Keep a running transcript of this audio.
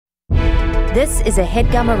This is a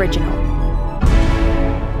HeadGum original.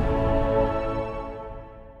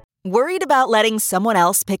 Worried about letting someone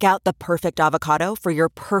else pick out the perfect avocado for your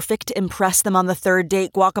perfect impress them on the third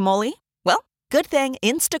date guacamole? Well, good thing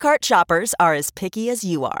Instacart shoppers are as picky as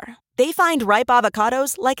you are. They find ripe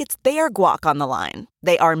avocados like it's their guac on the line.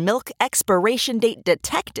 They are milk expiration date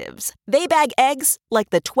detectives. They bag eggs like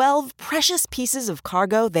the 12 precious pieces of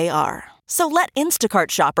cargo they are. So let Instacart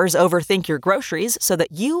shoppers overthink your groceries so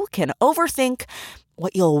that you can overthink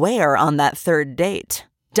what you'll wear on that third date.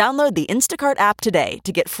 Download the Instacart app today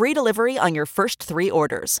to get free delivery on your first 3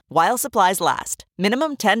 orders, while supplies last.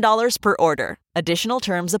 Minimum $10 per order. Additional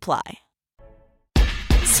terms apply.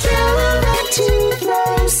 To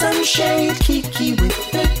throw some shade, Kiki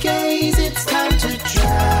with the gaze. It's time to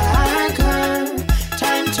drag her.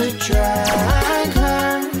 Time to drag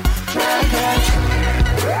her. Drag her.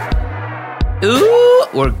 Ooh,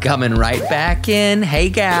 we're coming right back in. Hey,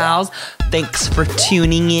 gals. Thanks for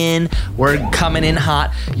tuning in. We're coming in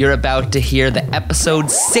hot. You're about to hear the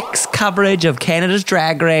episode 6 coverage of Canada's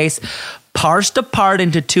Drag Race, parsed apart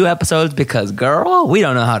into 2 episodes because, girl, we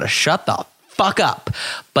don't know how to shut the fuck up.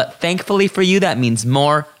 But thankfully for you, that means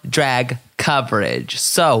more drag coverage.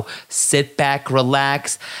 So sit back,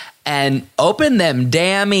 relax, and open them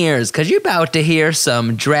damn ears because you're about to hear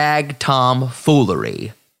some drag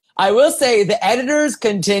tomfoolery. I will say the editors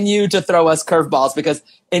continue to throw us curveballs because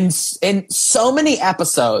in so many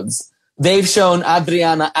episodes, they've shown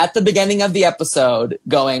Adriana at the beginning of the episode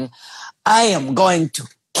going, I am going to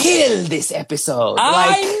kill this episode.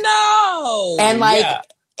 I know! And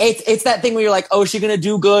it's that thing where you're like, oh, is she going to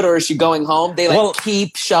do good or is she going home? They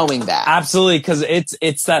keep showing that. Absolutely, because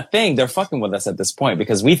it's that thing. They're fucking with us at this point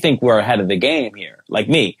because we think we're ahead of the game here. Like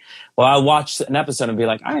me. Well, I'll watch an episode and be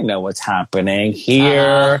like, I know what's happening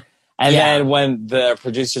here. And then when the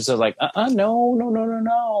producers are like,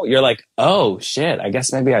 no. You're like, oh, shit. I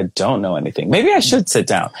guess maybe I don't know anything. Maybe I should sit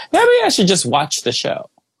down. Maybe I should just watch the show.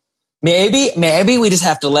 Maybe we just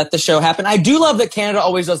have to let the show happen. I do love that Canada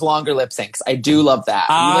always does longer lip syncs. I do love that.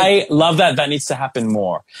 I love that. That needs to happen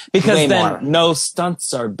more. Because no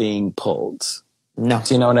stunts are being pulled. No.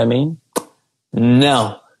 Do you know what I mean?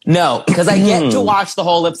 No. Because I get to watch the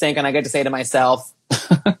whole lip sync and I get to say to myself,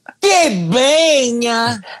 Que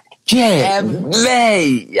bella. Que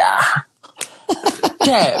bella.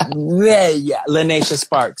 Que bella. Linacia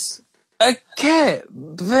Sparks. Que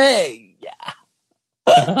bella.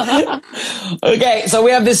 Okay, so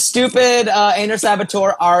we have this stupid Inner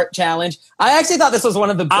Saboteur art challenge. I actually thought this was one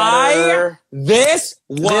of the better. This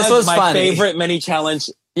was my funny. favorite mini challenge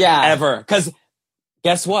ever. Because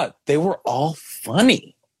guess what? They were all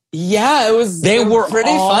funny. Yeah, it was. They were pretty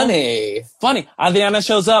funny. Funny. Adriana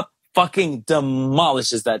shows up, fucking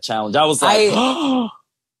demolishes that challenge. I was like, you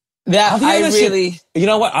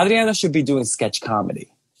know what? Adriana should be doing sketch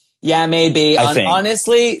comedy. Yeah, maybe.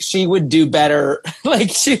 Honestly, she would do better.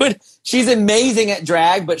 She's amazing at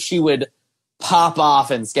drag, but she would pop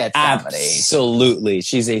off in sketch comedy. Absolutely.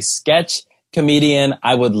 She's a sketch comedian.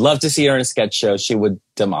 I would love to see her in a sketch show. She would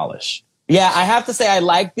demolish. Yeah, I have to say I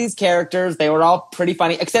like these characters. They were all pretty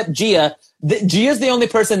funny, except Gia. Gia's the only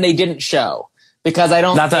person they didn't show because I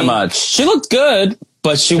don't Not that much. She looked good,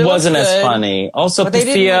 but she wasn't as funny. Also,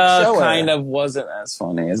 Pythia kind of wasn't as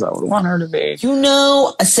funny as I would want her to be. You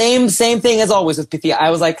know, same thing as always with Pythia. I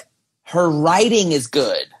was like, her writing is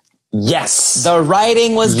good. Yes. The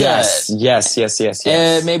writing was good. Yes.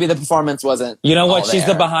 Maybe the performance wasn't. You know what? She's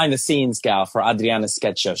the behind the scenes gal for Adriana's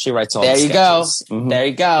sketch show. She writes all the sketches. There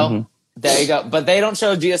you go. There you go. But they don't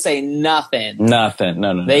show Gia say nothing. Nothing.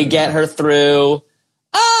 No. They get her through.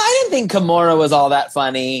 I didn't think Kimura was all that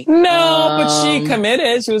funny. No, but she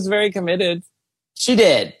committed. She was very committed. She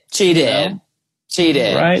did.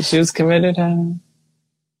 Right? She was committed. A compliment?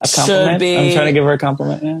 Should be. I'm trying to give her a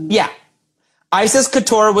compliment. Yeah. Isis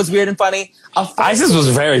Couture was weird and funny. Isis was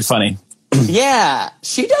very funny. Yeah.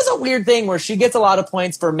 She does a weird thing where she gets a lot of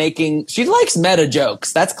points for making... She likes meta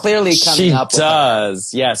jokes. That's clearly coming up with her. She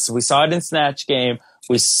does. Yes. We saw it in Snatch Game.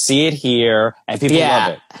 We see it here. And people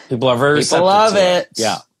love it. People are very receptive. People love it.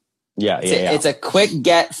 Yeah. It's a quick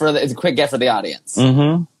get for the audience.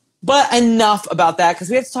 Mm-hmm. But enough about that because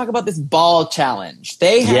we have to talk about this ball challenge.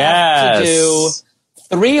 They have to do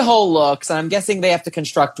 3 whole looks, and I'm guessing they have to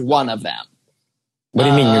construct one of them. What do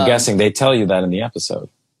you mean you're guessing? They tell you that in the episode.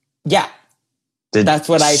 Yeah. That's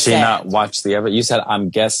what I said. Did she not watch the episode? You said, I'm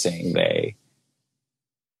guessing they...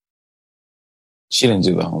 She didn't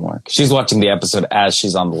do the homework. She's watching the episode as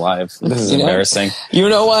she's on the live. This is embarrassing. You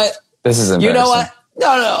know what? This is embarrassing. You know what?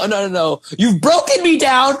 No. You've broken me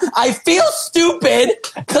down. I feel stupid.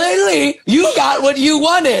 Clearly, you got what you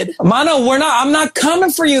wanted. Mano, I'm not coming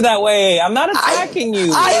for you that way. I'm not attacking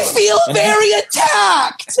you. I feel very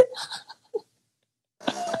attacked.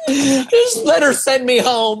 Just let her send me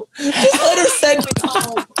home. Just let her send me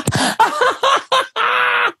home.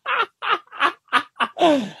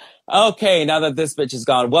 Okay, now that this bitch is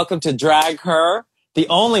gone, welcome to Drag Her, the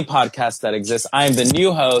only podcast that exists. I am the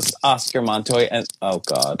new host, Oscar Montoya, and oh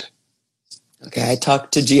god. Okay, I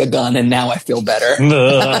talked to Gia Gunn, and now I feel better.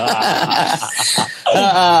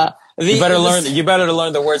 You better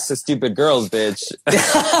learn the words to stupid girls, bitch.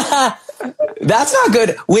 That's not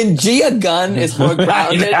good. When Gia Gunn is more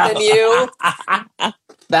grounded than you,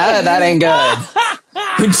 that ain't good.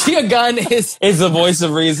 When Gia Gunn is the voice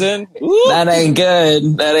of reason, that ain't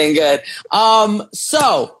good. That ain't good.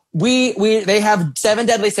 So they have 7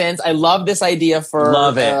 deadly sins. I love this idea for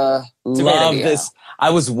love it. Love idea. this. I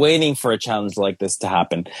was waiting for a challenge like this to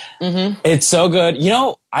happen. Mm-hmm. It's so good. You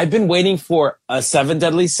know, I've been waiting for a 7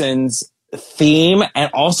 deadly sins theme and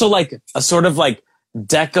also like a sort of like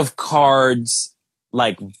deck of cards,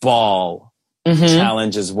 like ball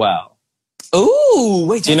challenge as well. Ooh,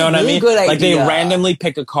 wait, do you know what I mean? Good idea. Like they randomly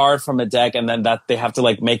pick a card from a deck and then that they have to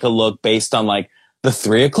like make a look based on like the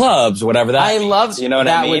 3 of clubs, whatever that means. love you know what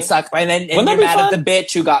that I mean? would suck. And then Wouldn't you're that be mad fun? at the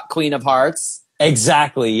bitch who got Queen of Hearts.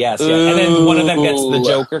 Exactly, yes. Yeah. And then one of them gets the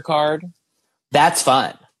Joker card. That's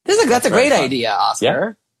fun. That's a great idea, Oscar.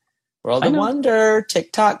 Yeah. World of Wonder,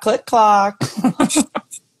 TikTok, click clock.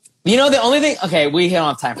 You know, the only thing, okay, we don't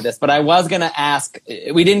have time for this, but I was going to ask,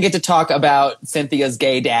 we didn't get to talk about Cynthia's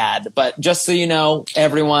gay dad, but just so you know,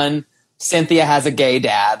 everyone, Cynthia has a gay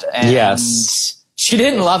dad. And yes. She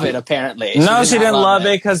didn't love it, apparently. No, she didn't love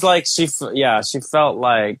it because, like, she felt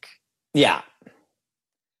like... Yeah.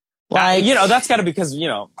 Like, you know, that's got to be because, you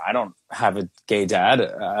know, I don't have a gay dad.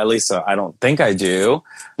 At least I don't think I do.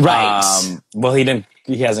 Right. Well, he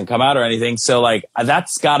hasn't come out or anything. So, like,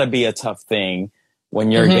 that's got to be a tough thing when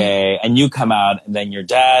you're gay and you come out and then your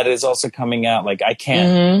dad is also coming out. Like, I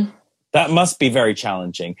can't. That must be very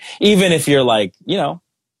challenging. Even if you're, like, you know.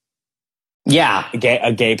 Yeah.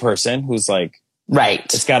 A gay person who's, like. Right.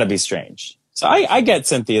 It's got to be strange. So I get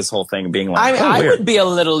Cynthia's whole thing being like, I would be a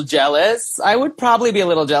little jealous. I would probably be a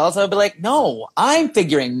little jealous. I would be like, no, I'm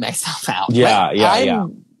figuring myself out. Yeah.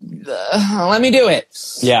 Let me do it.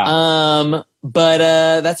 Yeah. But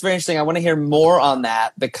that's very interesting. I want to hear more on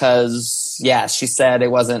that because, yeah, she said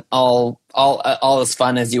it wasn't all as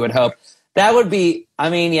fun as you would hope. That would be. I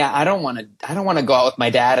mean, yeah. I don't want to go out with my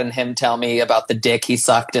dad and him tell me about the dick he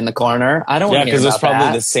sucked in the corner. I don't want to hear about that. Yeah,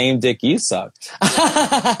 because it's probably the same dick you sucked.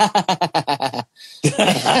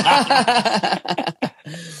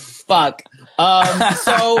 Fuck.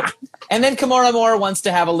 So, and then Kimora Moore wants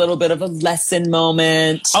to have a little bit of a lesson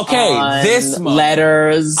moment. Okay, on this moment.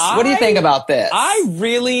 Letters. What do you think about this? I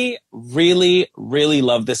really, really, really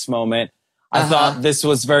love this moment. I thought this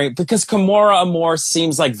was because Kimora Moore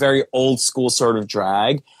seems like very old school sort of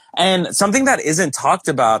drag. And something that isn't talked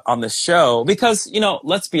about on the show, because, you know,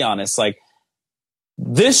 let's be honest, like,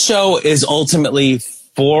 this show is ultimately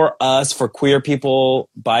for us, for queer people,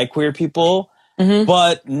 by queer people.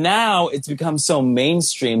 But now it's become so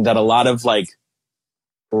mainstream that a lot of, like,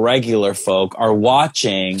 regular folk are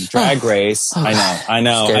watching Drag Race. I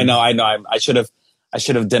know. I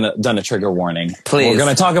should have done a trigger warning. Please. We're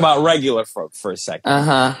going to talk about regular folk for a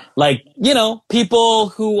second. Like, you know, people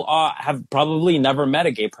who have probably never met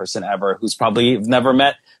a gay person ever, who's probably never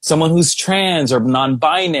met someone who's trans or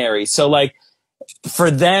non-binary. So, like, for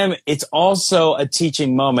them, it's also a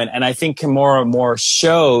teaching moment. And I think Kimora Moore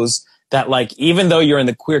shows that, like, even though you're in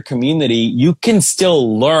the queer community, you can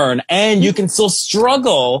still learn and you can still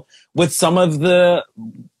struggle with some of the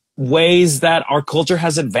ways that our culture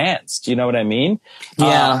has advanced. You know what I mean?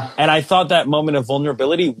 Yeah. And I thought that moment of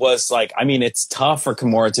vulnerability was like, I mean, it's tough for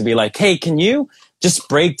Kimora to be like, hey, can you just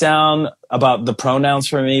break down about the pronouns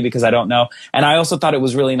for me? Because I don't know. And I also thought it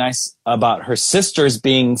was really nice about her sisters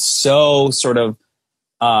being so sort of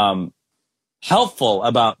helpful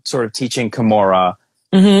about sort of teaching Kimora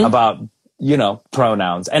about, you know,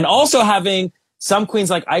 pronouns. And also having some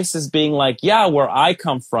queens like Isis being like, yeah, where I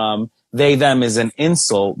come from, they, them is an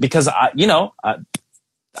insult, because I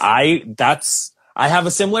have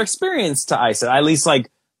a similar experience to Isis, at least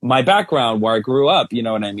like my background where I grew up, you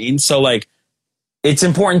know what I mean? So like, it's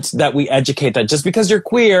important that we educate that just because you're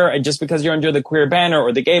queer and just because you're under the queer banner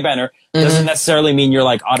or the gay banner doesn't necessarily mean you're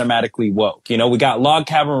like automatically woke. You know, we got log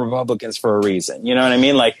cabin Republicans for a reason. You know what I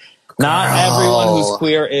mean? Like, not everyone who's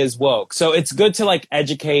queer is woke. So it's good to like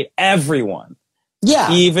educate everyone.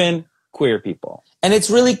 Yeah. Even queer people. And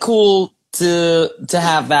it's really cool to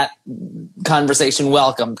have that conversation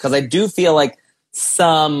welcome, because I do feel like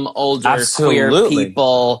some older queer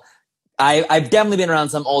people, I've definitely been around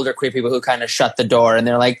some older queer people who kind of shut the door and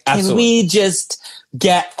they're like, can we just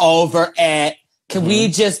get over it? Can we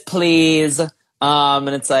just please? And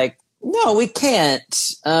it's like, no, we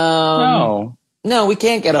can't. No, we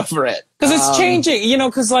can't get over it. Because it's changing, you know,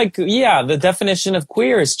 because like, yeah, the definition of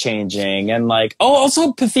queer is changing. And like,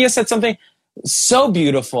 also Pythia said something so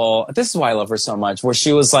beautiful. This is why I love her so much, where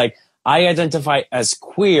she was like, I identify as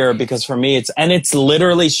queer because for me it's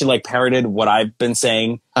literally, she like parroted what I've been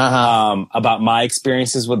saying about my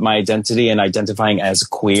experiences with my identity and identifying as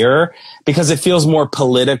queer, because it feels more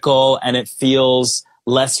political and it feels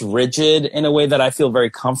less rigid in a way that I feel very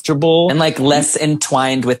comfortable. And like less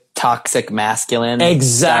entwined with toxic masculine.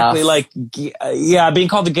 Exactly. stuff. Like, yeah, being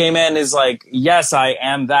called a gay man is like, yes, I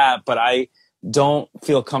am that, but I don't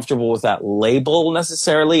feel comfortable with that label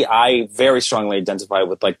necessarily. I very strongly identify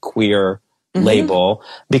with like queer label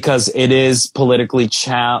because it is politically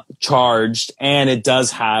charged and it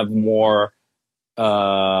does have more,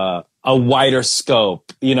 a wider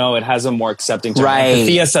scope. You know, it has a more accepting term. Right.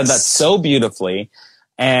 Pythia said that so beautifully.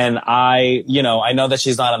 And I know that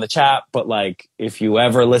she's not on the chat, but like, if you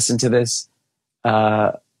ever listen to this,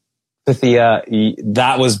 Pythia,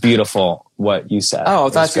 that was beautiful what you said. Oh, I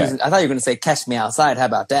thought you were going to say "Catch Me Outside." How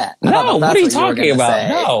about that? No, what are you talking about?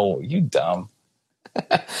 No, you dumb.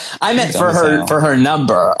 I meant for her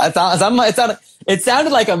number. It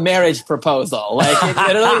sounded like a marriage proposal. Like it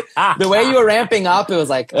literally, the way you were ramping up, it was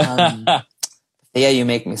like, yeah, you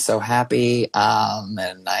make me so happy.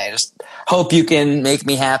 And I just hope you can make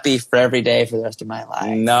me happy for every day for the rest of my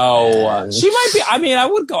life. No, she might be. I mean, I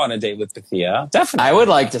would go on a date with Pythia. Definitely. I would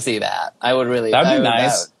like to see that. I would really. That'd be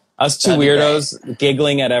nice. Us two weirdos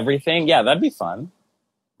giggling at everything. Yeah, that'd be fun.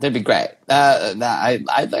 That'd be great.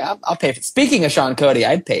 I'll pay for. Speaking of Sean Cody,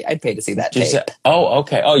 I'd pay to see that tape.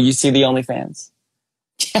 Okay. Oh, you see the OnlyFans?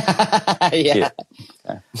 Yeah.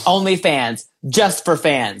 Okay. OnlyFans, just for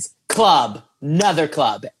fans. Club, another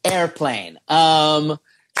club, airplane. Wait,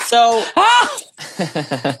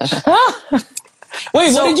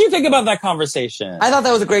 what did you think about that conversation? I thought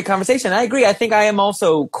that was a great conversation. I agree. I think I am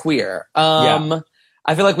also queer.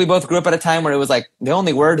 I feel like we both grew up at a time where it was like, the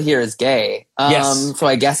only word here is gay. Yes. So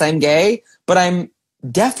I guess I'm gay, but I'm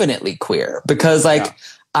definitely queer because like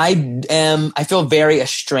I feel very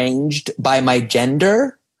estranged by my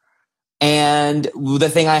gender. And the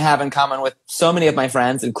thing I have in common with so many of my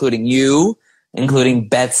friends, including you, including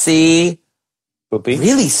Betsy, Poopy.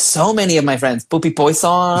 Really so many of my friends, Poopy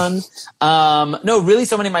Poisson. Really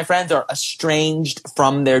so many of my friends are estranged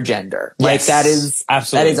from their gender. Yes, like that is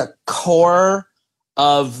absolutely. That is a core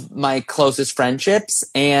of my closest friendships.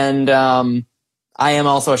 And I am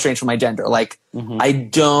also estranged from my gender. Like I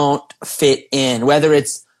don't fit in, whether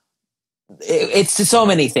it's so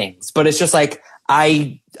many things, but it's just like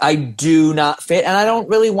I do not fit and I don't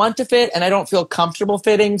really want to fit and I don't feel comfortable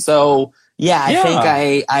fitting. So I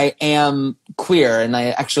think I am queer and I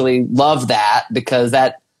actually love that because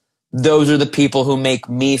those are the people who make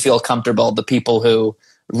me feel comfortable. The people who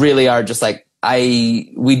really are just like,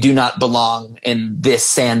 we do not belong in this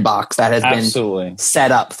sandbox that has been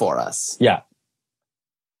set up for us. Yeah.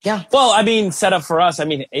 Yeah. Well, I mean, set up for us. I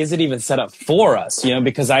mean, is it even set up for us? You know,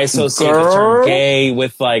 because I associate the term gay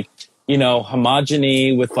with like, you know,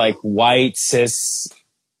 homogeny with like white, cis,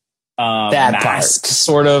 that mask part.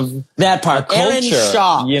 Sort of that part. culture. Aaron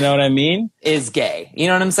Shaw, you know what I mean? Is gay. You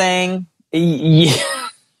know what I'm saying? Yeah.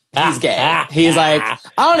 He's gay. He's like,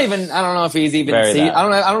 I don't know if he's even, I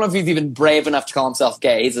don't know if he's even brave enough to call himself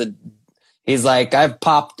gay. He's like, I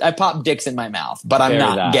popped dicks in my mouth, but I'm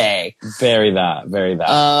not gay. Very that.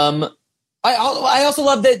 I also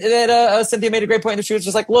love that Cynthia made a great point that she was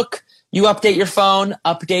just like, look, you update your phone,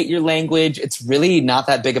 update your language. It's really not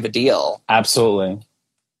that big of a deal. Absolutely.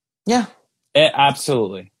 Yeah.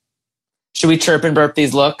 Absolutely. Should we chirp and burp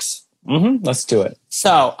these looks? Mm-hmm. Let's do it.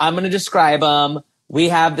 So I'm going to describe them.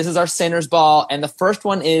 This is our Sinner's Ball, and the first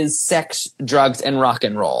one is sex, drugs, and rock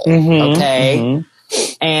and roll. Okay?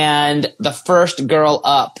 And the first girl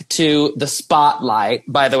up to the spotlight,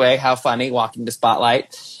 by the way, how funny, walking to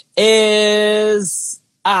spotlight, is...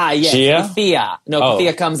 Gia? Pythia. No,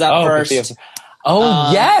 Pythia comes up first. Pythia.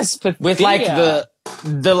 Yes, Pythia. With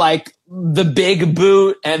like the big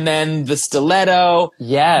boot and then the stiletto.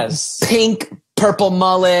 Yes. Pink, purple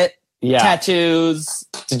mullet. Yeah. Tattoos.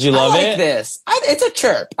 Did you love it? This. It's a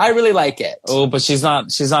chirp. I really like it. Oh, but she's not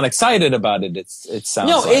excited about it. It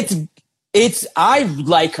sounds I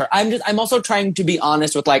like her. I'm also trying to be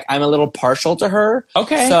honest with like, I'm a little partial to her.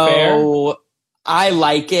 Okay. So fair. I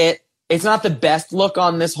like it. It's not the best look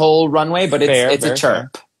on this whole runway, but it's a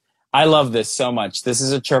chirp. Fair. I love this so much. This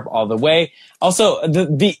is a chirp all the way. Also,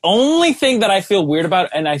 the only thing that I feel weird about,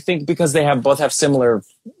 and I think because they both have similar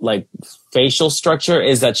like facial structure,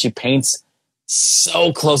 is that she paints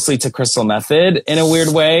so closely to Crystal Method in a weird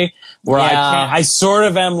way, where I sort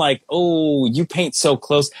of am like, oh, you paint so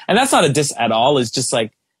close. And that's not a diss at all. It's just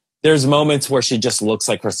like, there's moments where she just looks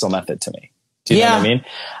like Crystal Method to me. Do you know what I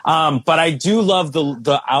mean? But I do love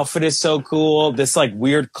the outfit is so cool. This like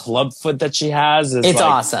weird club foot that she has is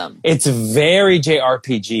awesome. It's very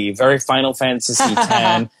JRPG, very Final Fantasy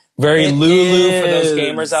X, very Lulu for those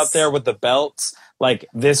gamers out there with the belts. Like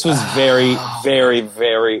this was very, very,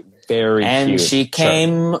 very, very and cute. she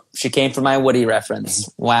came for my Woody reference.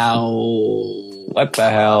 Wow. What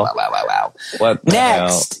the hell? Wow. What the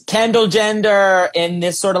Next, hell? Kendall Jenner in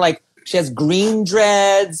this sort of like, she has green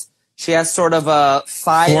dreads. She has sort of a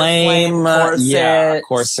flame corset.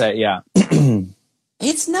 Corset, yeah.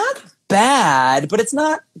 It's not bad, but it's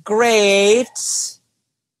not great.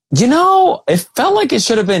 You know, it felt like it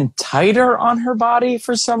should have been tighter on her body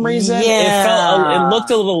for some reason. Yeah. It looked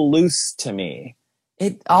a little loose to me.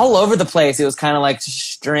 It all over the place. It was kind of like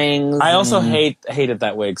strings. I also hated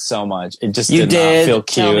that wig so much. It just You did did? not feel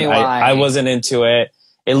cute. Tell me why. I wasn't into it.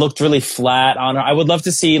 It looked really flat on her. I would love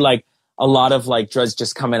to see like a lot of like dreads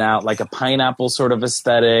just coming out, like a pineapple sort of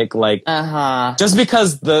aesthetic, like just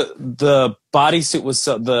because the bodysuit was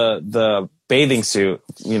so the bathing suit,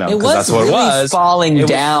 you know, because that's what really it was. Falling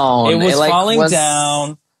down. It was falling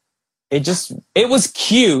down. It was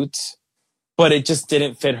cute, but it just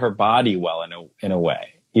didn't fit her body well in a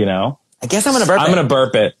way, you know. I guess I'm gonna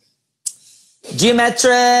burp it.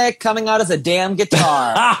 Geometric coming out as a damn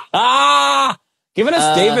guitar. Giving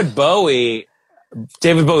us David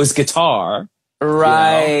Bowie's guitar.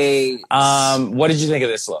 Right. You know? What did you think of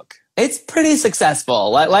this look? It's pretty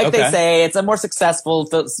successful. Like they say, it's a more successful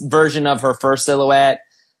version of her first silhouette.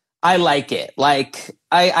 I like it. Like,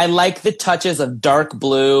 I like the touches of dark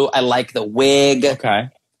blue. I like the wig. Okay.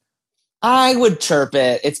 I would chirp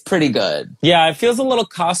it. It's pretty good. Yeah, it feels a little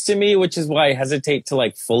costumey, which is why I hesitate to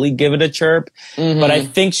like fully give it a chirp. Mm-hmm. But I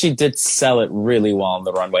think she did sell it really well on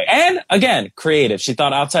the runway. And again, creative. She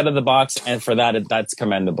thought outside of the box, and for that, that's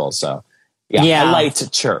commendable. So yeah. A light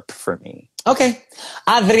chirp for me. Okay.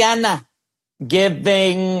 Adriana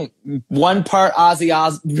giving one part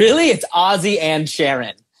Ozzy Really? It's Ozzy and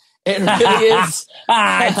Sharon. It really is.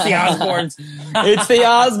 It's the Osbournes. It's the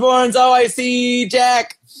Osbournes. Oh, I see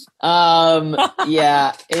Jack.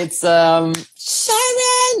 Yeah, it's Sharon.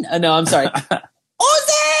 No, I'm sorry.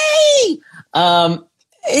 Ozzy!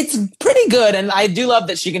 It's pretty good, and I do love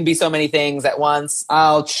that she can be so many things at once.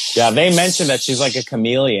 Yeah, they mentioned that she's like a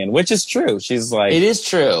chameleon, which is true. She's like, it is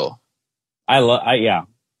true. Yeah.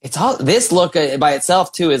 It's all this look by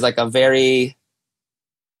itself too is like a very.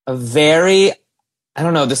 I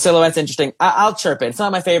don't know. The silhouette's interesting. I'll chirp it. It's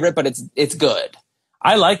not my favorite, but it's good.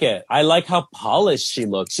 I like it. I like how polished she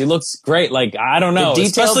looks. She looks great. Like, I don't know. The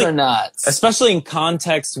details are nuts. Especially in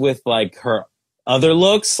context with like her other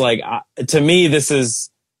looks. Like, to me, this is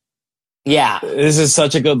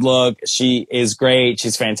such a good look. She is great.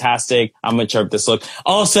 She's fantastic. I'm going to chirp this look.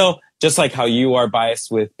 Also, just like how you are biased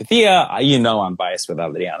with Pythia, you know I'm biased with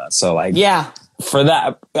Adriana. So like, for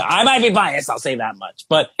that, I might be biased. I'll say that much,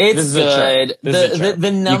 but it's good.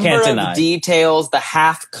 The number of details, the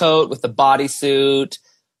half coat with the bodysuit,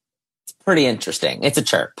 it's pretty interesting. It's a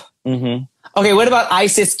chirp. Mm-hmm. Okay, what about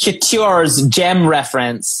Isis Couture's gem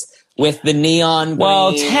reference with the neon green?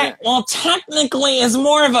 Well, technically, it's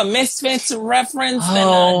more of a Misfits reference than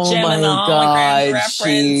a gem and a hologram reference.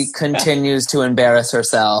 She continues to embarrass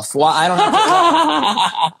herself. Well, I don't have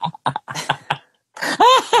to.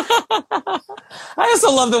 I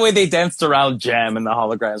also love the way they danced around Gem and the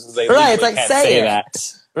holograms. It's like say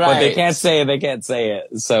that. Right. But they can't say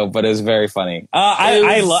it. So, but it was very funny.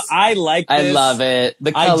 I like this. I love it.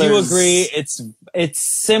 The colors. I do agree. It's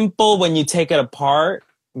simple when you take it apart.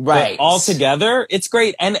 Right. But all together, it's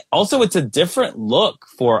great. And also it's a different look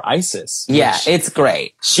for Isis. Yeah, it's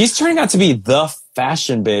great. She's turning out to be the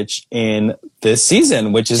fashion bitch in this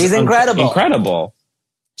season, which is incredible.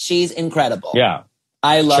 She's incredible. Yeah.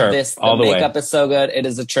 I love this. The makeup is so good. It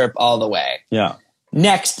is a chirp all the way. Yeah.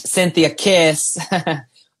 Next, Cynthia Kiss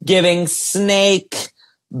giving snake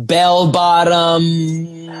bell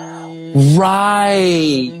bottom.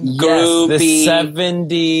 Right. Groupie. Yes, the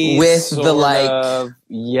 70s. With the like.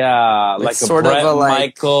 Like a Bret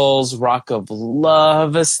Michaels Rock of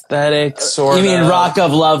Love aesthetic, sort of. You mean Rock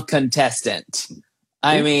of Love contestant?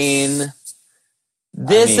 I mean,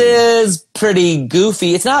 this is pretty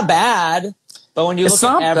goofy. It's not bad. But when you It's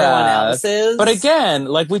look at not everyone bad. else's, But again,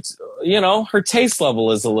 like her taste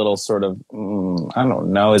level is a little sort of, I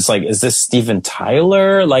don't know. It's like, is this Steven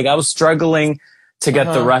Tyler? Like I was struggling to get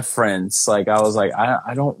the reference. Like I was like,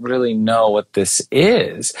 I don't really know what this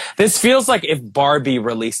is. This feels like if Barbie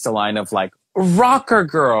released a line of like rocker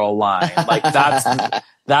girl line, like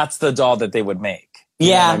that's the doll that they would make.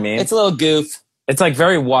 You know what I mean? It's a little goof. It's like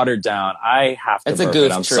very watered down. I have to It's a burp goof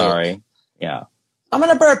it. I'm treat. sorry. Yeah. I'm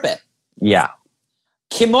gonna burp it. Yeah.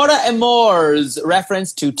 Kimura Amour's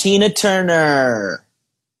reference to Tina Turner.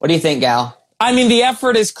 What do you think, Gal? I mean, the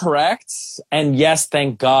effort is correct. And yes,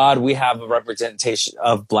 thank God we have a representation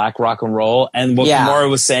of Black rock and roll. And what Kimura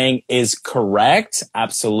was saying is correct.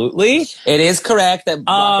 Absolutely. It is correct that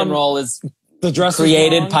rock and roll is the dress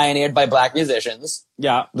created, was pioneered by Black musicians.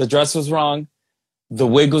 Yeah. The dress was wrong. The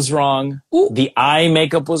wig was wrong. Ooh. The eye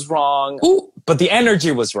makeup was wrong. Ooh. But the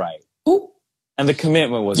energy was right. Ooh. And the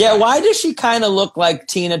commitment was right. Why does she kind of look like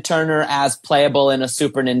Tina Turner as playable in a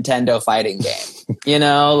Super Nintendo fighting game? You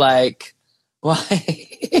know, like, why?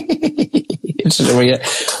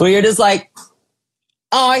 Where you're just like,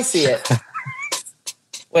 oh, I see it.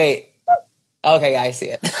 Wait. Okay, I see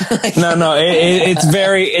it. No,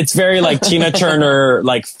 it's very like Tina Turner,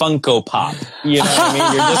 like Funko Pop. You know what I mean?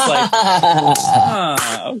 You're just like,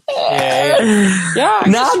 okay. Yeah,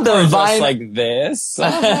 not the vinyl like this.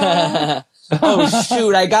 Oh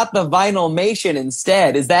shoot, I got the Vinylmation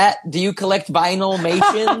instead. Do you collect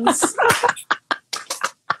Vinylmations?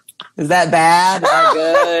 Is that bad? Is that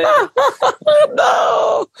good?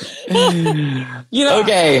 No. You know,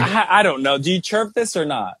 okay. I don't know. Do you chirp this or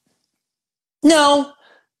not? No.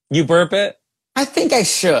 You burp it? I think I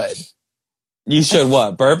should. You should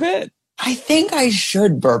what? Burp it? I think I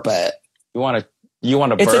should burp it. You want to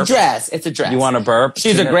burp? It's a dress. It's a dress. You want to burp?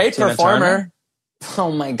 She's a great performer. Turner?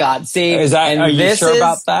 Oh my God. See, are you sure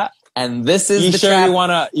about that? And this is you the sure trap. You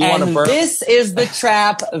want to burp? This is the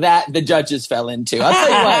trap that the judges fell into. I'll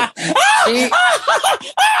tell you what.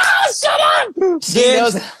 Shut up!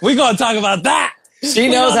 We're going to talk about that. She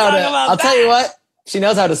knows how to. I'll tell you what. She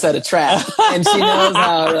knows how to set a trap. And she knows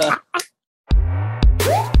how to.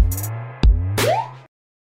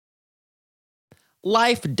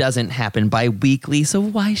 Life doesn't happen bi-weekly, so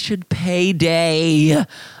why should payday?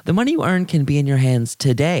 The money you earn can be in your hands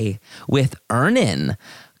today with Earnin.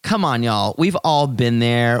 Come on, y'all. We've all been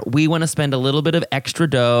there. We want to spend a little bit of extra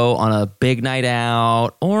dough on a big night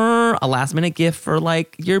out or a last-minute gift for,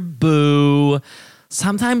 like, your boo.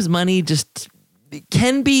 Sometimes money just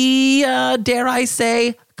can be, dare I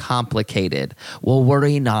say, complicated. Well,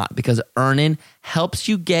 worry not, because Earnin helps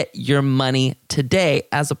you get your money today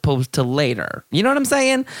as opposed to later. You know what I'm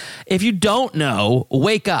saying? If you don't know,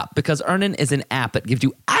 wake up, because Earnin is an app that gives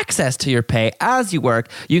you access to your pay as you work.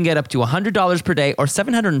 You can get up to $100 per day or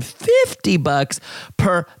 $750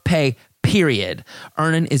 per pay period.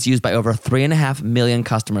 Earnin is used by over 3.5 million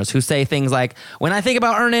customers who say things like, when I think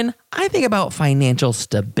about Earnin, I think about financial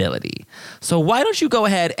stability. So why don't you go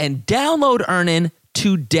ahead and download Earnin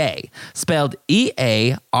today, spelled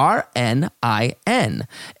EARNIN,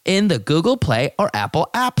 in the Google Play or Apple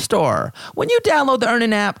App Store. When you download the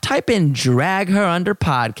Earnin app, type in Drag Her Under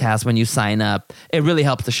Podcast when you sign up. It really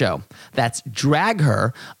helps the show. That's Drag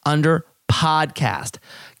Her Under Podcast.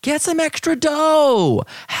 Get some extra dough.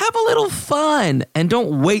 Have a little fun. And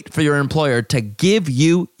don't wait for your employer to give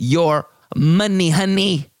you your money,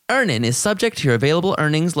 honey. Earnin is subject to your available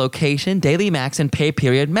earnings, location, daily max, and pay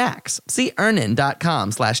period max. See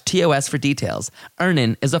earnin.com/TOS for details.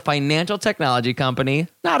 Earnin is a financial technology company,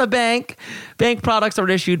 not a bank. Bank products are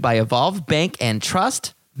issued by Evolve Bank and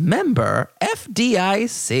Trust, member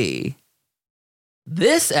FDIC.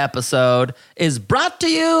 This episode is brought to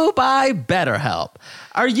you by BetterHelp.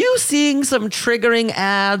 Are you seeing some triggering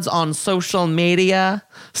ads on social media?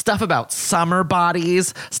 Stuff about summer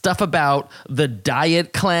bodies, stuff about the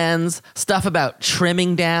diet cleanse, stuff about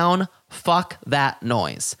trimming down. Fuck that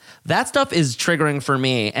noise. That stuff is triggering for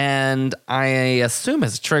me, and I assume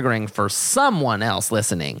it's triggering for someone else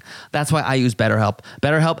listening. That's why I use BetterHelp.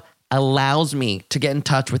 BetterHelp allows me to get in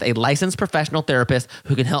touch with a licensed professional therapist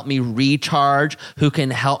who can help me recharge, who can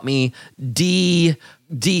help me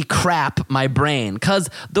decrap my brain, because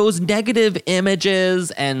those negative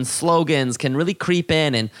images and slogans can really creep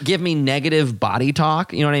in and give me negative body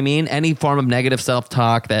talk. You know what I mean? Any form of negative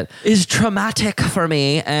self-talk that is traumatic for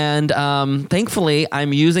me. And thankfully,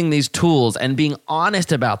 I'm using these tools and being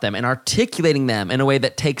honest about them and articulating them in a way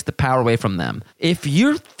that takes the power away from them. If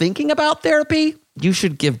you're thinking about therapy, you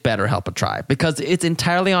should give BetterHelp a try, because it's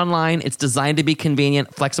entirely online. It's designed to be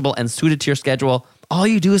convenient, flexible, and suited to your schedule. All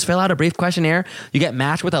you do is fill out a brief questionnaire, you get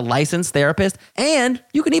matched with a licensed therapist, and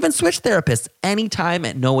you can even switch therapists anytime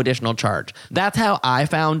at no additional charge. That's how I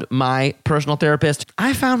found my personal therapist.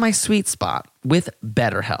 I found my sweet spot with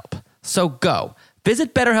BetterHelp. So go.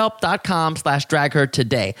 Visit BetterHelp.com/dragher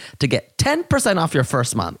today to get 10% off your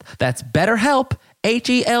first month. That's BetterHelp,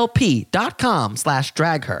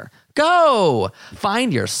 HELP.com/dragher. Go!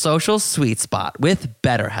 Find your social sweet spot with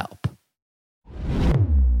BetterHelp.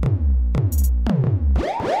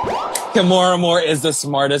 Kimura Moore is the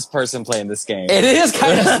smartest person playing this game. It is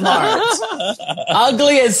kind of smart.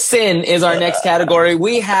 Ugly as Sin is our next category.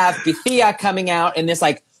 We have Bithia coming out in this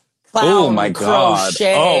like clown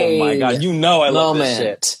crochet. Oh my god! You know I love this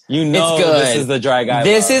shit. You know it's good. This is the drag I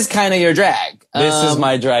This love. is kind of your drag. This is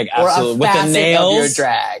my drag, absolutely. Or a with the facet nails. of your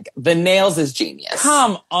drag. The nails is genius.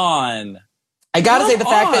 Come on. I gotta say the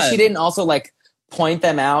fact that on. she didn't also like point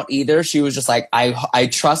them out either. She was just like, I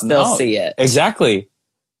trust they'll see it. Exactly.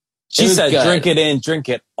 She was said, good. drink it in, drink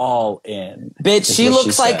it all in. Bitch, she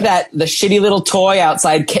looks like the shitty little toy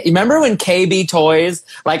outside. Remember when KB Toys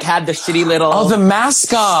like had the shitty little... Oh, the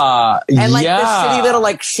mascot. And like the shitty little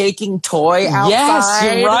like shaking toy outside.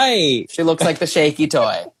 Yes, you're right. She looks like the shaky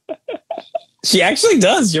toy. She actually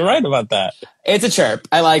does. You're right about that. It's a chirp.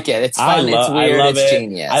 I like it. It's fun. It's weird. I love it's it.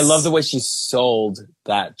 genius. I love the way she sold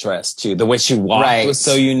that dress too. The way she walked was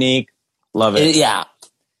so unique. Love it. Yeah.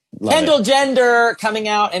 Love Kendall it. Jenner coming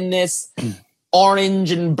out in this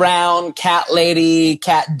orange and brown cat lady.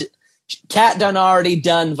 Cat done already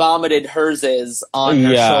done vomited hers is on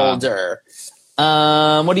her shoulder.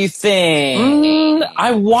 What do you think?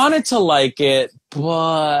 I wanted to like it,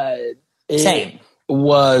 but it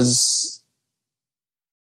was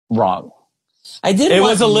wrong. I did. It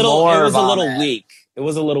was a little vomit. weak. It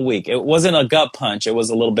was a little weak. It wasn't a gut punch. It was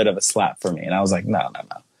a little bit of a slap for me, and I was like, no.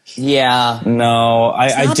 Yeah. No,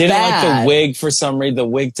 I didn't like bad. the wig for some reason. The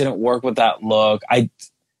wig didn't work with that look. I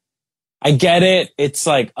get it. It's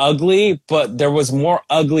like ugly, but there was more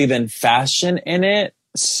ugly than fashion in it.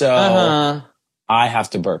 So I have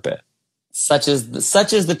to burp it. Such is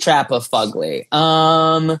the trap of fugly.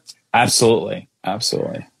 Absolutely.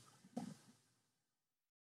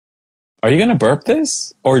 Are you going to burp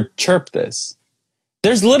this or chirp this?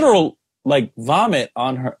 There's literal like vomit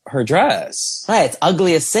on her dress. Right, it's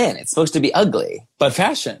ugly as sin. It's supposed to be ugly. But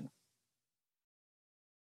fashion.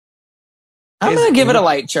 I'm going to give it a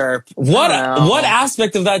light chirp. What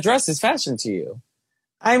aspect of that dress is fashion to you?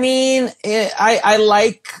 I mean, I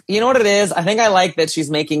like, you know what it is? I think I like that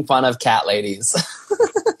she's making fun of cat ladies.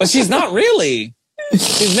 But she's not really.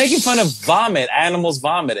 She's making fun of vomit, animals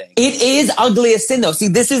vomiting. It is ugly as sin, though. See,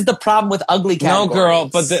 this is the problem with ugly categories. No, girl,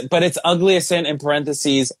 but it's ugly as sin in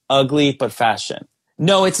parentheses, ugly but fashion.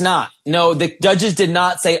 No, it's not. No, the judges did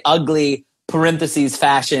not say ugly, parentheses,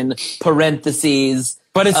 fashion, parentheses.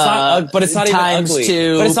 But it's not. But it's not even ugly.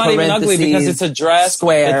 But it's not even ugly because it's a dress.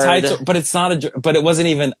 Squared. But it's not a. But it wasn't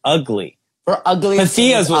even ugly. For ugly,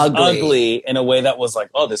 Pythia's was ugly in a way that was like,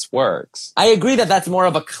 oh, this works. I agree that that's more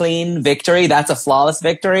of a clean victory. That's a flawless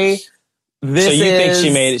victory. So you think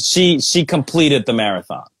she made it? She completed the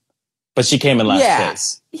marathon, but she came in last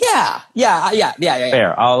place. Yeah.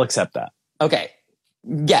 Fair. I'll accept that. Okay.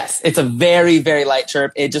 Yes, it's a very, very light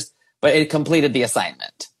chirp. But it completed the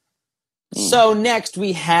assignment. So next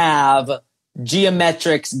we have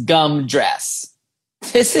Geometric's gum dress.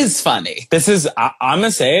 This is funny. I'm going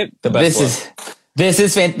to say it, the best This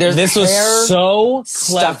is fantastic. This was so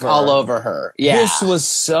stuck clever. all over her. Yeah. This was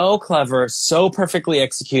so clever, so perfectly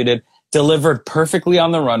executed, delivered perfectly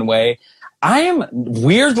on the runway. I am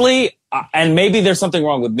weirdly, and maybe there's something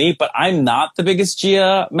wrong with me, but I'm not the biggest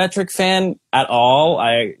Geometric fan at all.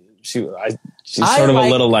 She's sort of a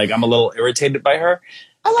little like, I'm a little irritated by her.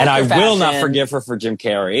 I will not forgive her for Jim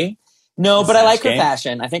Carrey. No, but I like her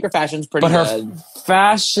fashion. I think her fashion's pretty good. But her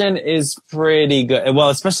fashion is pretty good. Well,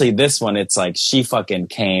 especially this one. It's like she fucking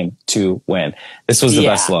came to win. This was the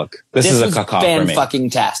best look. This is a caca for me.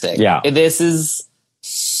 Fan-fucking-tastic. Yeah. This is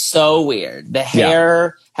so weird. The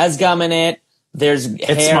hair has gum in it. There's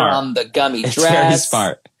hair on the gummy dress. It's very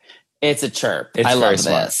smart. It's a chirp. It's I love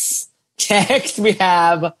this. Next we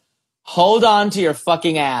have Hold On to Your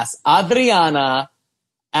Fucking Ass. Adriana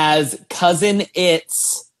as Cousin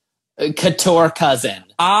It's Couture cousin.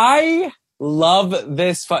 I love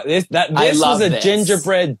this. This was a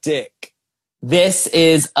gingerbread dick. This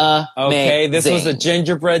is amazing. Okay, this was a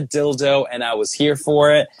gingerbread dildo, and I was here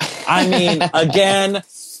for it. I mean, again,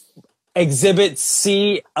 exhibit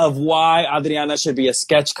C of why Adriana should be a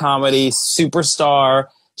sketch comedy superstar.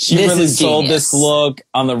 She really sold this look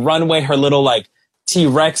on the runway. Her little like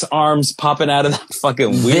T-Rex arms popping out of that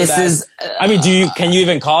fucking weird This ass. is. I mean, can you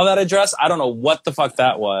even call that a dress? I don't know what the fuck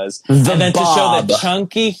that was. The and then bob. to show the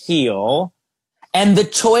chunky heel. And the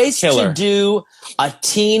choice Killer. to do a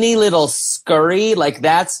teeny little scurry, like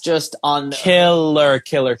that's just on. Killer.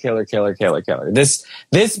 This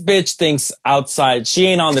bitch thinks outside. She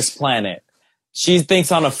ain't on this planet. She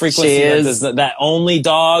thinks on a frequency that only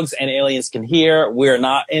dogs and aliens can hear. We're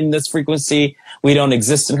not in this frequency. We don't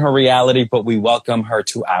exist in her reality, but we welcome her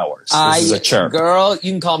to ours. This is a chirp. Girl,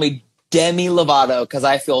 you can call me Demi Lovato because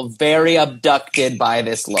I feel very abducted by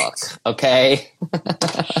this look. Okay.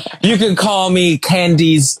 You can call me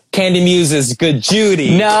Candy Muse's Good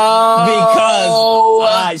Judy. No.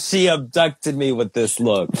 Because she abducted me with this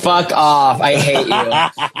look. Fuck off. I hate you.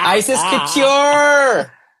 Isis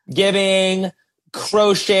Couture giving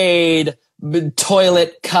crocheted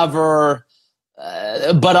toilet cover,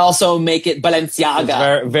 but also make it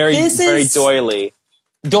Balenciaga. Very doily.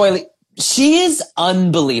 Doily. She is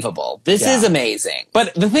unbelievable. This is amazing.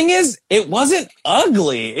 But the thing is, it wasn't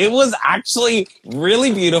ugly. It was actually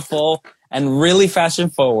really beautiful and really fashion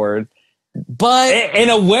forward. But in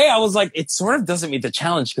a way, I was like, it sort of doesn't meet the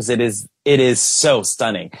challenge because it is so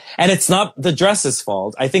stunning. And it's not the dress's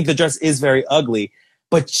fault. I think the dress is very ugly,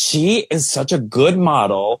 but she is such a good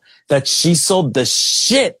model that she sold the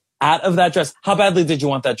shit out of that dress. How badly did you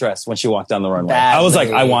want that dress when she walked down the runway? Badly. I was like,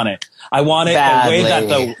 I want it. Badly. The way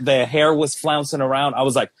that the hair was flouncing around, I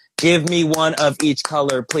was like, give me one of each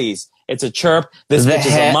color, please. It's a chirp. This bitch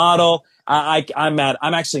is a model. I'm mad.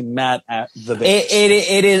 I'm actually mad at the bitch.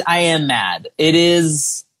 It is. I am mad. It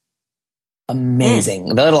is amazing.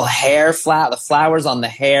 The little hair the flowers on the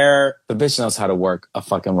hair. The bitch knows how to work a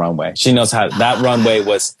fucking runway. She knows how. That runway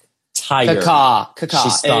was tiger. Caca.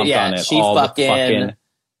 She stomped on it. She all fucking.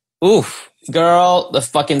 Oof. Girl, the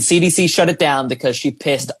fucking CDC shut it down because she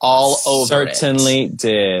pissed all over it. Certainly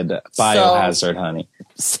did. Biohazard, honey.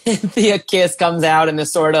 Cynthia Kiss comes out in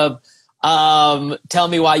this sort of, tell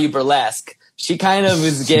me why you burlesque. She kind of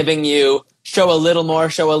is giving you, show a little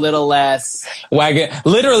more, show a little less.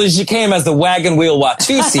 Literally, she came as the wagon wheel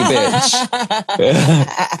Watusi bitch.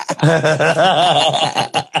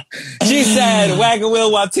 She said, wagon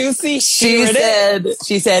wheel Watusi.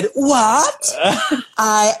 She said, what?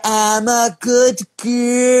 I am a good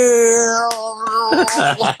girl.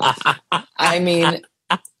 I mean,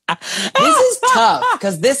 this is tough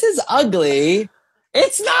because this is ugly.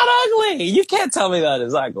 It's not ugly. You can't tell me that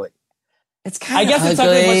is ugly. It's kind of it's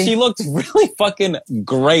ugly, but she looked really fucking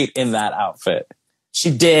great in that outfit. She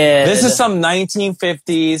did. This is some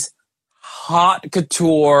 1950s hot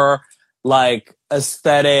couture, like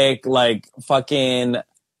aesthetic, like fucking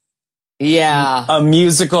a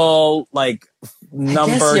musical like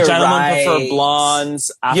number. Gentlemen prefer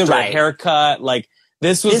blondes after a haircut. Like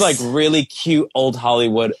this was like really cute old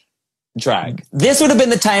Hollywood drag. This would have been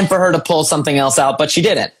the time for her to pull something else out, but she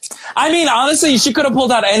didn't. I mean, honestly, she could have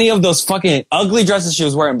pulled out any of those fucking ugly dresses she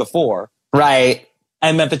was wearing before. Right.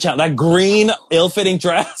 And met the challenge. That green, ill-fitting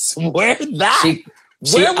dress. Where that?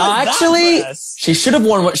 She should have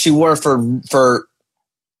worn what she wore for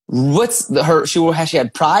she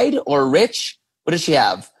had Pride or Rich? What did she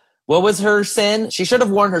have? What was her sin? She should have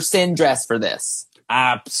worn her sin dress for this.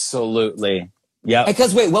 Absolutely. Yeah.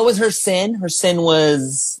 Because wait, what was her sin? Her sin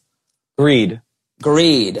was greed.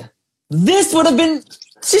 This would have been.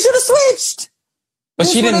 She should have switched. But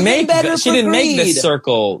she didn't make this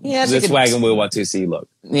circle. Yeah, this wagon wheel Watusi look.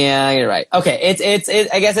 Yeah, you're right. Okay, it's.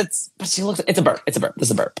 I guess it's. But she looks. It's a burp. This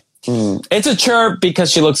is a burp. It's a chirp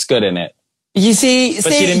because she looks good in it. You see,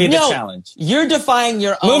 but she didn't meet the challenge. You're defying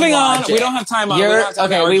your own. Moving logic. on. We don't have time on. We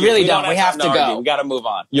really don't. We have to go. We got to move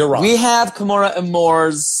on. You're wrong. We have Kimura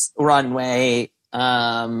Amour's runway,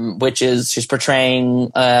 which is she's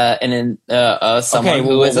portraying someone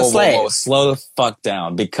who is a slave. Whoa. Slow the fuck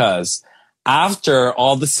down, because after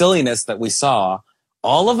all the silliness that we saw,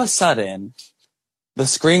 all of a sudden the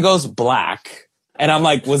screen goes black, and I'm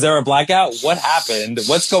like, was there a blackout? What happened?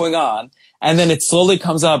 What's going on? And then it slowly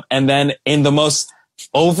comes up, and then in the most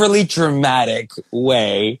overly dramatic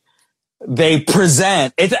way, they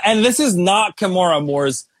present it. And this is not Kimura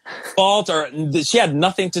Moore's fault, or she had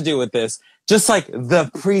nothing to do with this. Just like the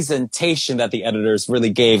presentation that the editors really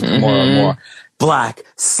gave Kimura Moore. Black,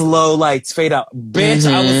 slow lights, fade out.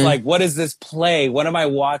 Bitch, I was like, what is this play? What am I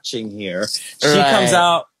watching here? She comes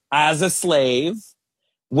out as a slave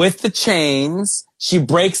with the chains. She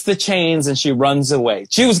breaks the chains and she runs away.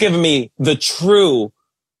 She was giving me the true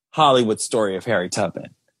Hollywood story of Harry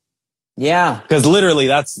Tubman. Yeah. Because literally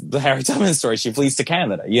that's the Harry Tubman story. She flees to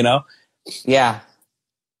Canada, you know? Yeah.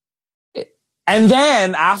 And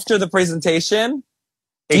then after the presentation,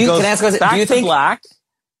 It goes can I ask a question? back Do you to think black,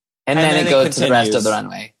 and then it goes to the rest of continues. the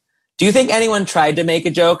runway? Do you think anyone tried to make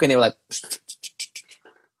a joke and they were like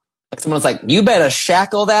someone's like, you better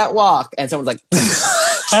shackle that walk, and someone's like,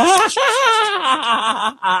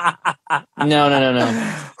 no.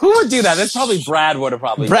 Who would do that? That's probably Brad would have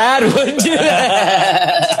probably. Brad would do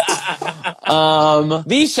that.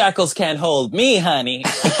 These shackles can't hold me, honey.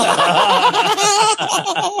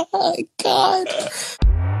 Oh my God.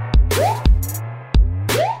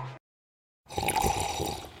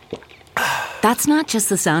 That's not just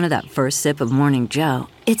the sound of that first sip of Morning Joe.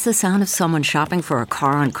 It's the sound of someone shopping for a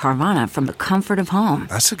car on Carvana from the comfort of home.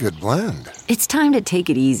 That's a good blend. It's time to take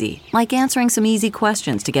it easy, like answering some easy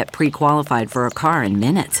questions to get pre-qualified for a car in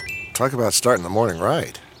minutes. Talk about starting the morning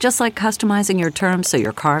right. Just like customizing your terms so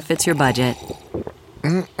your car fits your budget.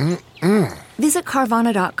 Visit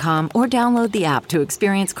Carvana.com or download the app to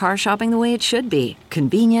experience car shopping the way it should be.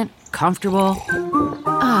 Convenient, comfortable.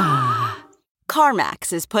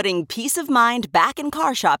 CarMax is putting peace of mind back in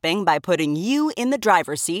car shopping by putting you in the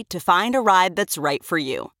driver's seat to find a ride that's right for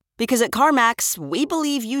you. Because at CarMax, we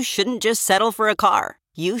believe you shouldn't just settle for a car.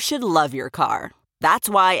 You should love your car. That's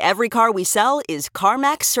why every car we sell is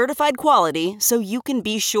CarMax certified quality, so you can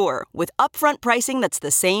be sure with upfront pricing that's the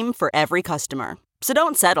same for every customer. So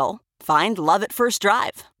don't settle. Find love at first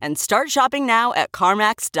drive and start shopping now at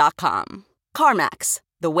CarMax.com. CarMax,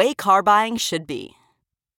 the way car buying should be.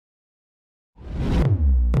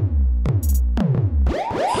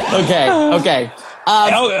 Okay.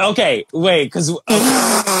 Okay, wait,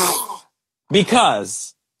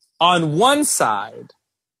 because on one side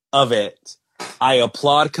of it, I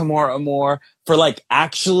applaud Kimura more for like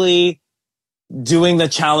actually doing the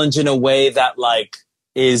challenge in a way that like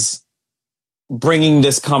is bringing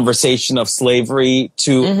this conversation of slavery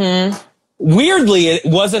to. Weirdly, it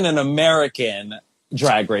wasn't an American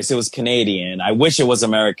drag race; it was Canadian. I wish it was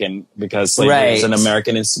American because slavery is an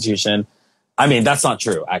American institution. I mean, that's not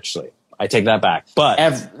true, actually. I take that back. But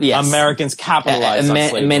yes. Americans capitalized on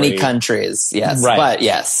slavery. Many countries, yes. Right. But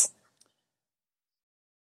yes.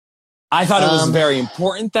 I thought it was very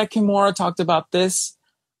important that Kimura talked about this.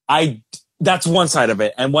 That's one side of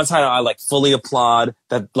it. And one side I like fully applaud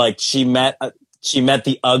that like she met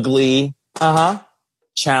the ugly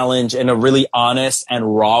challenge in a really honest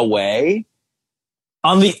and raw way.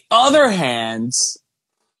 On the other hand,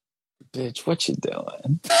 bitch, what you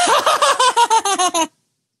doing?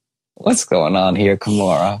 What's going on here,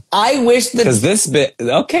 Kimura? I wish that because this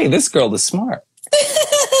girl is smart.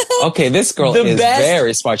 Okay, this girl is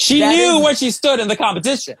very smart. She knew where she stood in the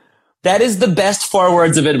competition. That is the best 4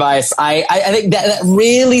 words of advice. I think that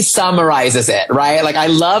really summarizes it, right? Like I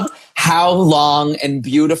love how long and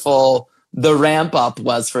beautiful the ramp up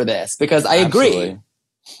was for this because I agree,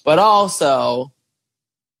 but also,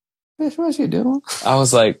 bitch, what you doing? I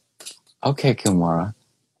was like, okay, Kimura,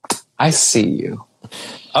 I see you.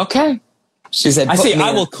 Okay. She said, I see.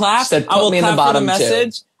 I will clap. Said, I will me in clap the bottom for the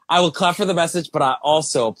message. too. I will clap for the message, but I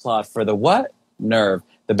also applaud for the what? Nerve.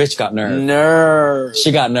 The bitch got nerve. Nerve.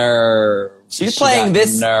 She got nerve. She's playing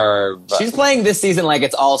this nerve. She's playing this season like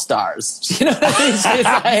it's All Stars. You know what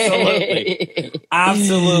I mean?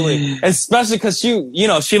 Absolutely. Especially because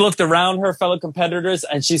she looked around her fellow competitors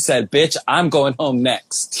and she said, "Bitch, I'm going home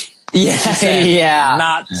next." Yeah. Said, yeah.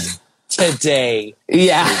 Not today.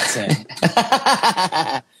 Yeah.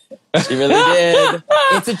 She really did.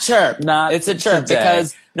 It's a chirp. It's a chirp today.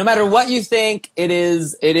 Because no matter what you think, it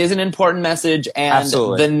is an important message and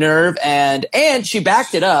Absolutely. the nerve and she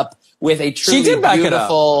backed it up with a truly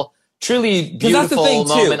beautiful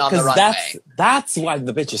moment on the runway. That's why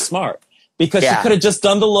the bitch is smart. Because she could have just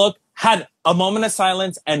done the look, had a moment of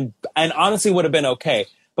silence, and honestly would have been okay.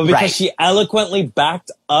 But because she eloquently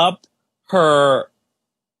backed up her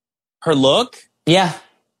look,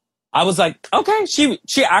 I was like, okay, she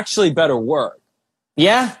actually better work.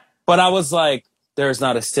 Yeah. But I was like, there's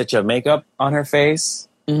not a stitch of makeup on her face.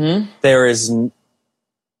 Mm-hmm. There is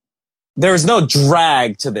no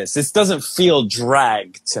drag to this. This doesn't feel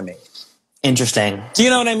drag to me. Interesting. Do you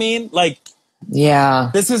know what I mean? Like,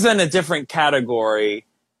 this is in a different category.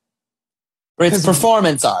 It's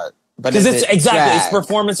performance art. Because it's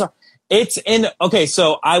performance art. Okay,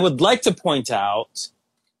 so I would like to point out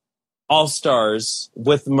All Stars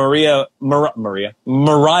with Mariah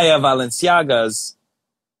Valenciaga's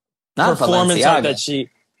performance art that she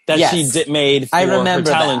made for her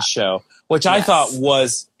talent show, which I thought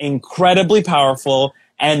was incredibly powerful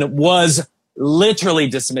and was literally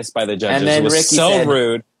dismissed by the judges. And then it was Ricky said,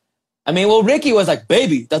 rude. I mean, well, Ricky was like,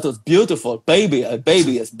 "Baby, that was beautiful. Baby, a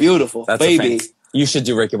baby is beautiful. That's baby." You should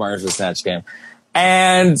do Ricky Martin's the Snatch Game.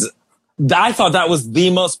 And I thought that was the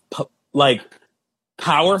most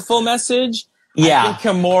powerful message. Yeah. I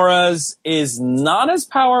think Kimura's is not as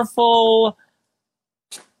powerful.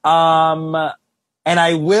 And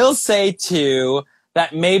I will say too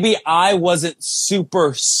that maybe I wasn't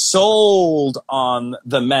super sold on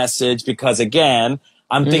the message because again,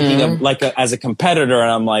 I'm thinking of like as a competitor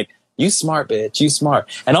and I'm like, you smart bitch, you smart.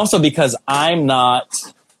 And also because I'm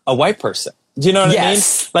not a white person. Do you know what I mean?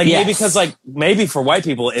 Like maybe because like maybe for white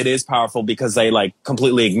people it is powerful because they like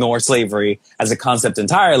completely ignore slavery as a concept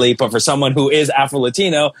entirely. But for someone who is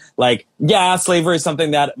Afro-Latino, like yeah, slavery is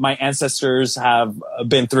something that my ancestors have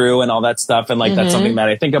been through and all that stuff, and like that's something that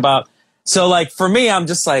I think about. So like for me, I'm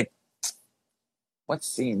just like,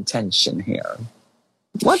 what's the intention here?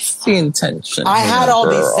 What's the intention? I had all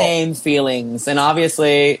girl? these same feelings, and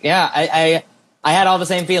obviously, yeah, I had all the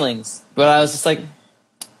same feelings, but I was just like,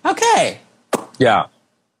 okay. Yeah.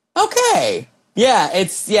 Okay. Yeah,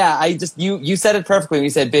 I just you said it perfectly when you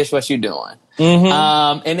said, "Bish, what you doing?"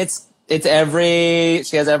 And she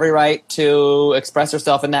has every right to express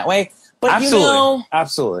herself in that way. But Absolutely.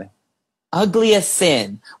 Absolutely. Ugly as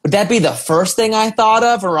sin. Would that be the first thing I thought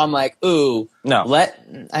of, or I'm like, ooh, no.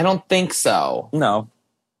 I don't think so. No.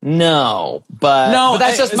 But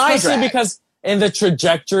that's just my especially drag. because in the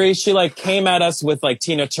trajectory, she like came at us with like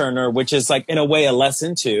Tina Turner, which is like in a way a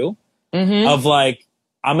lesson too. Of like,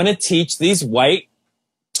 I'm going to teach these white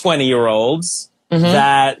 20-year-olds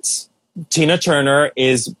that Tina Turner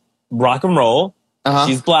is rock and roll.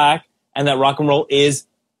 She's black, and that rock and roll is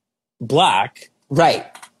black. Right.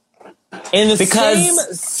 In the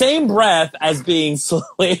same breath as being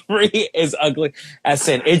slavery is ugly as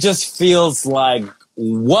sin. It just feels like,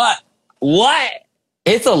 what?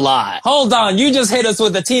 It's a lot. Hold on. You just hit us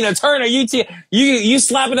with the Tina Turner. You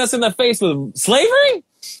slapping us in the face with slavery?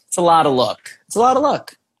 It's a lot of look.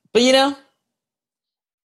 But you know,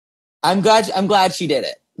 I'm glad she did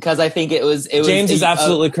it because I think it was James is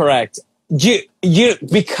absolutely correct. Yes.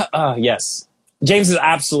 James is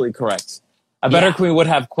absolutely correct. A better queen would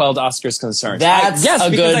have quelled Oscar's concerns. That's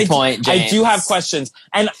a good point, James. I do have questions.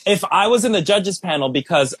 And if I was in the judges panel,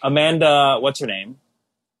 because Amanda, what's her name?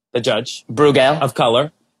 The judge. Bruegel. Of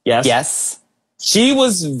color. Yes. Yes. She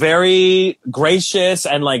was very gracious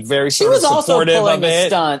and like very She was also supportive pulling of it. a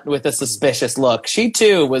stunt with a suspicious look. She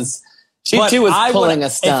too was pulling a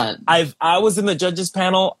stunt. If I was in the judges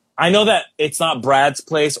panel, I know that it's not Brad's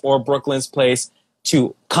place or Brooklyn's place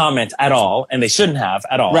to comment at all, and they shouldn't have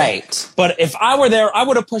at all. Right. But if I were there, I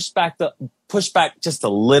would have pushed back just a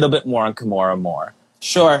little bit more on Kimura more.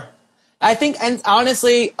 Sure. I think, and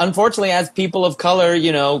honestly, unfortunately, as people of color,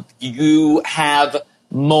 you know, you have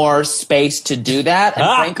more space to do that.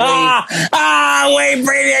 And frankly, wait,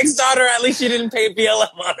 Brainiac's daughter. At least you didn't pay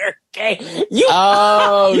BLM on her. Okay, you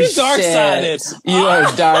dark sided. You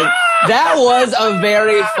are dark. That was a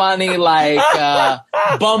very funny, like,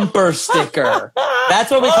 bumper sticker.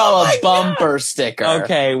 That's what we call a bumper sticker.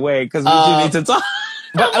 Okay, wait, because we do need to talk.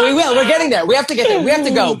 But we will. We're getting there. We have to get there. We have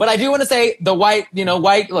to go. But I do want to say the white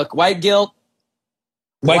guilt.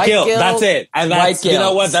 White guilt. That's it. And that's, guilt. You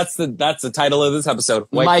know what? That's the title of this episode.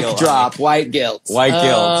 Mic drop. White guilt. White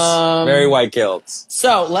guilt. Very white guilt.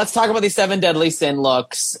 So let's talk about these 7 deadly sin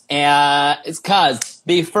looks. It's cause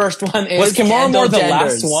the first one is was Kimura more the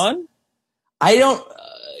genders. last one? I don't.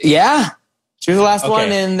 Yeah, she was the last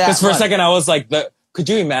one in that. Because for a second I was like, could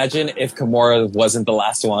you imagine if Kimura wasn't the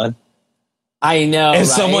last one? I know. If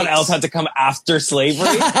someone else had to come after slavery?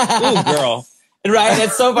 Ooh, girl. Right.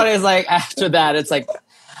 It's so funny. It's like after that, it's like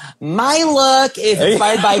my look is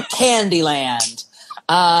inspired by Candyland.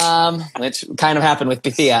 Which kind of happened with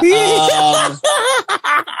Bethia.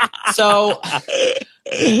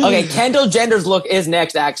 Okay, Kendall Jenner's look is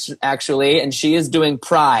next, actually, and she is doing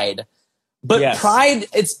Pride. But yes.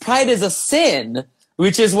 Pride is a sin,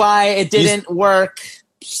 which is why it didn't work.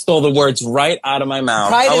 Stole the words right out of my mouth.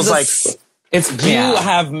 Pride I was is like, you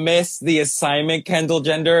have missed the assignment, Kendall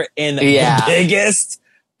Jenner, in the biggest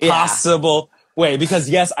possible way. Because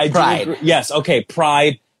yes, I Pride. do agree. Yes, okay,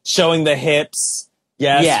 Pride, showing the hips.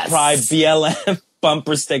 Yes. Pride, BLM,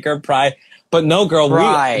 bumper sticker, Pride. But no, girl,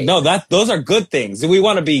 those are good things. We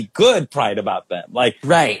want to be good Pride about them. Like,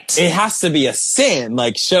 right. It has to be a sin.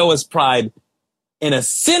 Like, show us Pride in a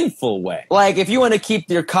sinful way. Like, if you want to keep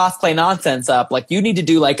your cosplay nonsense up, like, you need to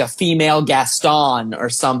do like a female Gaston or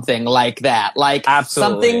something like that. Like,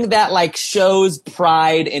 absolutely. Something that like shows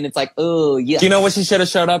Pride, and it's like, oh yeah. Do you know what she should have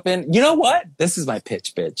showed up in? You know what? This is my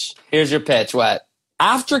pitch, bitch. Here's your pitch. What?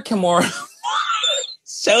 After Kimura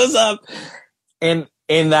shows up in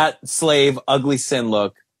that slave ugly sin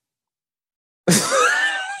look,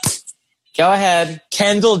 go ahead.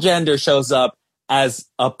 Kendall Jenner shows up as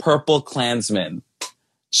a purple Klansman.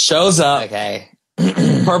 Shows up. Okay.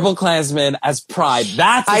 Purple Klansman as Pride.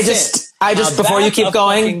 That's a sin. I just Now, before you that's keep a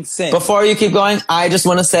going, fucking sin. I just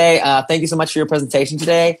want to say thank you so much for your presentation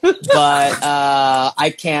today. But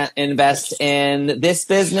I can't invest in this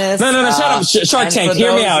business. No, shut up. Shark and Tank, for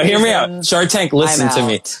hear me those out. Hear me out. reasons, Shark Tank, listen I'm to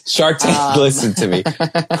me. out. Shark Tank, listen to me.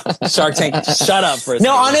 Shark Tank, shut up for a second.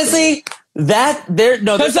 No, honestly, there's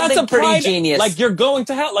Because that's something a pretty pride, genius. like you're going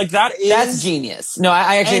to hell. Like that's genius. No,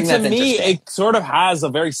 I actually and think to that's me, interesting. it sort of has a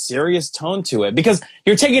very serious tone to it because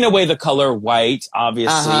you're taking away the color white,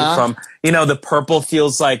 obviously, from, the purple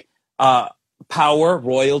feels like power,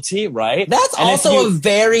 royalty, right? That's And also a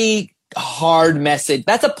very hard message.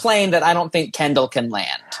 That's a plane that I don't think Kendall can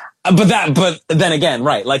land. But then again,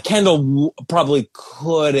 right? Like Kendall probably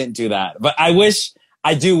couldn't do that. But I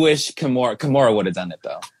do wish Kimura would have done it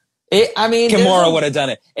though. Kimura would have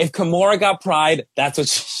done it. If Kimura got Pride, that's what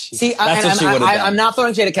she would have done. I'm not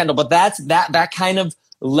throwing shade at Kendall, but that kind of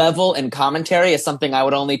level and commentary is something I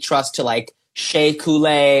would only trust to like Shea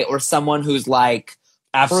Coulee or someone who's like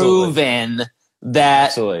proven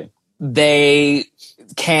that they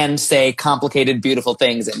can say complicated, beautiful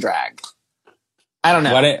things in drag. I don't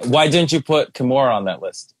know. Why didn't you put Kimura on that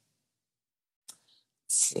list?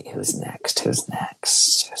 Let's see, who's next?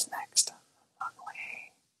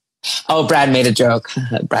 Oh, Brad made a joke.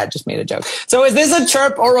 Brad just made a joke. So is this a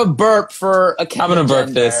chirp or a burp for a I'm gonna burp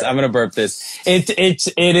this. It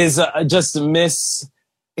is just a miss.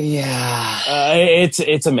 Yeah. It's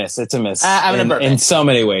a miss. It's a miss. I'm gonna burp it. In so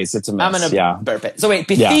many ways, it's a miss. I'm gonna burp it. So wait,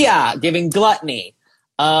 Pythia giving gluttony.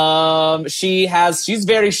 She's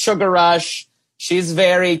very Sugar Rush. She's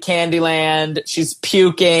very Candyland. She's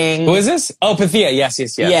puking. Who is this? Oh, Pythia. Yes.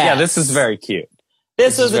 Yeah, this is very cute.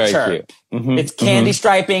 This was a chirp. Mm-hmm, it's candy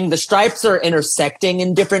striping. The stripes are intersecting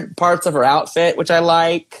in different parts of her outfit, which I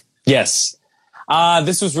like. Yes.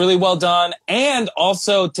 This was really well done. And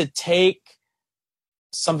also to take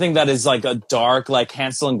something that is like a dark, like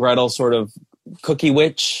Hansel and Gretel sort of cookie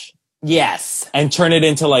witch. Yes. And turn it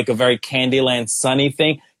into like a very Candyland sunny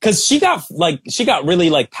thing. Cause she got really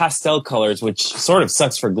like pastel colors, which sort of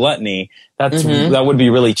sucks for gluttony. That would be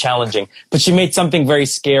really challenging. But she made something very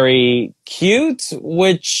scary, cute,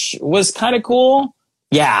 which was kind of cool.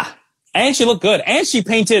 Yeah. And she looked good. And she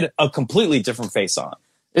painted a completely different face on.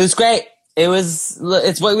 It was great.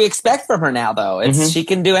 It's what we expect from her now though. She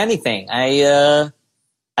can do anything. I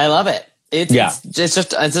love it. It's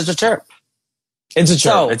just a chirp. It's a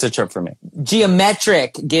chirp. It's a chirp for me.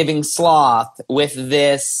 Geometric giving sloth with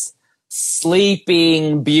this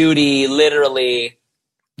sleeping beauty, literally.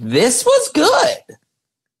 This was good.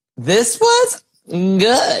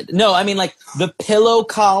 No, I mean like the pillow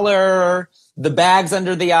collar, the bags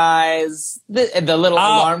under the eyes, the little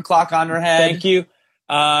alarm clock on her head. Thank you.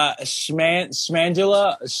 Schmangel,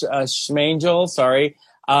 sorry.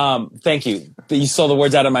 Thank you. You stole the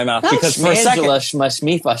words out of my mouth. Not because for a second,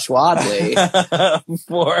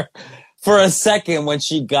 for a second, when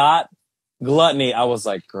she got gluttony, I was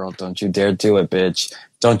like, girl, don't you dare do it, bitch.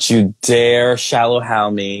 Don't you dare shallow how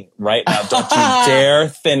me right now. Don't you dare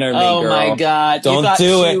thinner me, girl. Oh my God. Don't you thought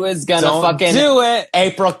do it. She was gonna don't fucking do it.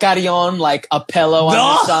 April Carrion like a pillow on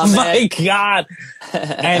her stomach. Oh my God.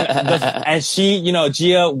 And she,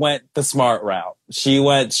 Gia went the smart route. She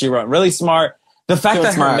went really smart. The fact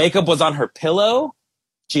that her makeup was on her pillow,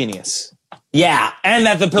 genius. Yeah. And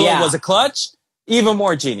that the pillow was a clutch, even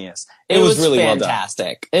more genius. It was really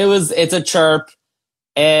fantastic. It's a chirp.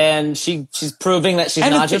 And she's proving that she's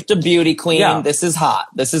not just a beauty queen. Yeah. This is hot.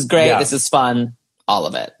 This is great. Yeah. This is fun. All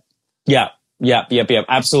of it. Yeah.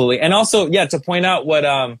 Absolutely. And also, to point out what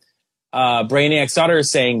Brainiac's daughter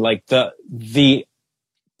is saying, like the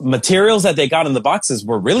materials that they got in the boxes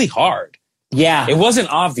were really hard. Yeah. It wasn't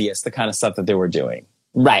obvious the kind of stuff that they were doing.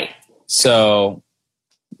 Right. So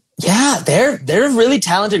yeah, they're a really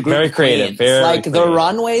talented group. Very creative. Very creative. The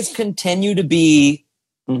runways continue to be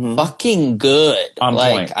fucking good. On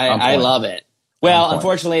point. I love it. Well,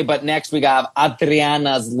 unfortunately, but next we got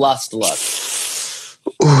Adriana's Lust look.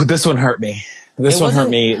 Ooh, this one hurt me. This one hurt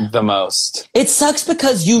me the most. It sucks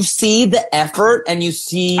because you see the effort and you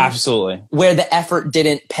see absolutely where the effort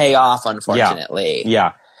didn't pay off, unfortunately.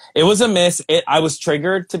 Yeah. It was a miss. I was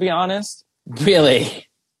triggered, to be honest. Really?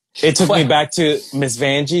 It took me back to Miss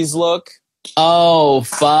Vanjie's look. Oh,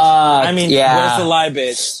 fuck. I mean, where's the lie,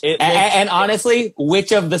 bitch? And honestly,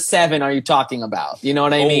 which of the 7 are you talking about? You know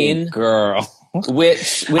what I mean? Girl.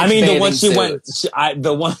 Which I mean, the one she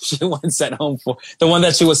went sent home for, the one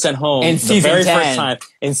that she was sent home in the very 10. first time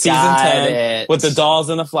in season 10 with the dolls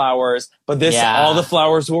and the flowers. But all the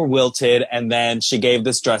flowers were wilted, and then she gave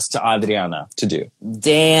this dress to Adriana to do.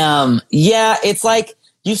 Damn. Yeah, it's like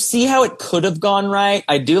you see how it could have gone right.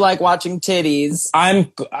 I do like watching titties.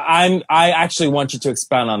 I actually want you to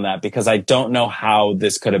expound on that because I don't know how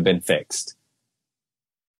this could have been fixed.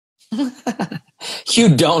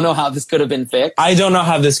 You don't know how this could have been fixed? I don't know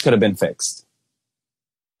how this could have been fixed.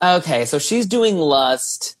 Okay, so she's doing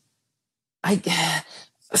lust. Can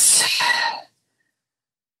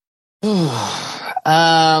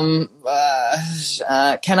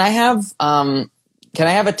I have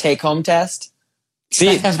a take-home test?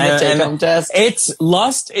 See, test? It's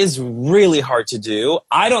lust is really hard to do.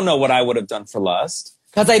 I don't know what I would have done for lust.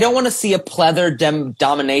 Because I don't want to see a pleather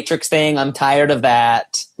dominatrix thing. I'm tired of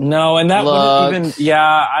that. No, and that wouldn't even,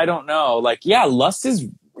 yeah, I don't know. Like, yeah, lust is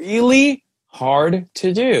really hard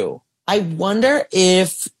to do. I wonder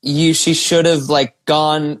if she should have like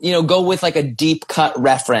gone, go with like a deep cut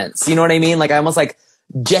reference. You know what I mean? Like almost like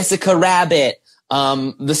Jessica Rabbit,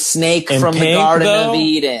 the snake from the Garden of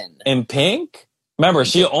Eden. In pink? Remember,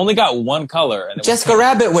 she only got one color. And Jessica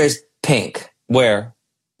Rabbit wears pink. Where?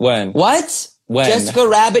 When? What? When? Jessica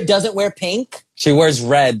Rabbit doesn't wear pink? She wears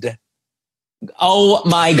red. Oh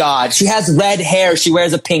my God. She has red hair. She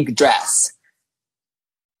wears a pink dress.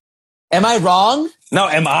 Am I wrong? No,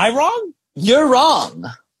 am I wrong? You're wrong.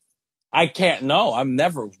 I can't know. I'm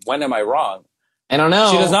never. When am I wrong? I don't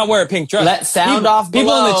know. She does not wear a pink dress. Let sound off below.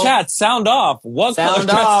 People in the chat, sound off. What sound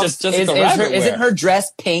color off. dress does Jessica Rabbit wear? Isn't her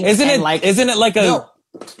dress pink? Isn't it like a...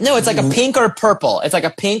 No, it's like a pink or purple. It's like a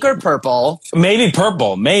pink or purple. Maybe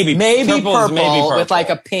purple. Maybe purple with like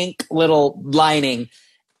a pink little lining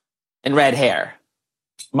and red hair.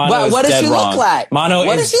 Mano what does she wrong. look like? Mano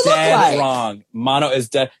what is does she dead look like? wrong. Mano is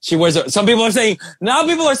dead. She wears some people are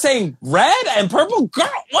saying red and purple. Girl,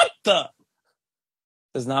 what the?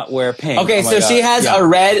 Does not wear pink. Okay, so she has a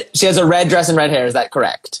red dress and red hair. Is that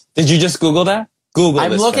correct? Did you just Google that?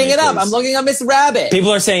 I'm looking it up. I'm looking up Miss Rabbit.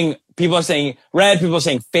 People are saying red. People are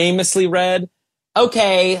saying famously red.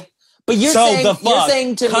 Okay, but you're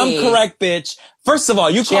saying to come me, correct, bitch. First of all,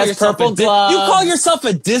 you call yourself purple gloves. You call yourself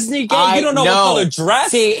a Disney gay. You don't know what color dress.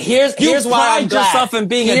 See, here's why I'm glad. Yourself in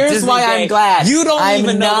being here's a Disney why gay. I'm glad. You don't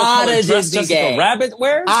even know what color dress Disney Jessica gay. Rabbit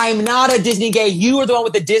wears. I'm not a Disney gay. You are the one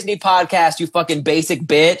with the Disney podcast. You fucking basic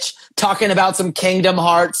bitch, talking about some Kingdom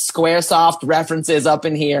Hearts SquareSoft references up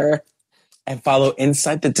in here. And follow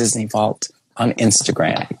Inside the Disney Vault on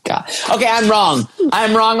Instagram. Oh God. Okay, I'm wrong.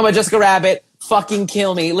 I'm wrong about Jessica Rabbit. Fucking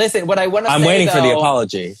kill me. Listen, what I want to say, I'm waiting for the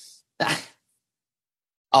apology.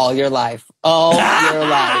 All your life.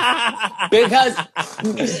 Because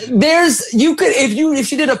if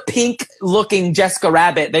she did a pink looking Jessica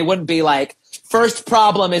Rabbit, they wouldn't be like, first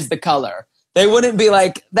problem is the color. They wouldn't be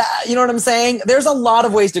like that. You know what I'm saying? There's a lot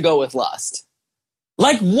of ways to go with lust.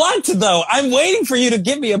 Like what, though? I'm waiting for you to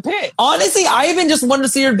give me a pick. Honestly, I even just wanted to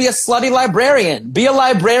see her be a slutty librarian. Be a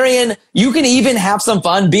librarian. You can even have some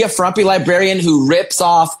fun. Be a frumpy librian who rips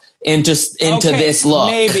off into this look.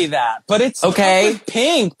 Maybe that. But it's okay. Like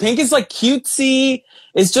pink. Pink is like cutesy.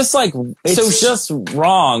 It's just like, just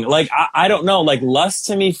wrong. Like, I don't know. Like lust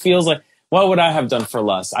to me feels like, what would I have done for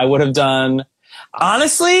lust? I would have done...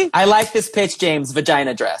 Honestly, I like this pitch, James.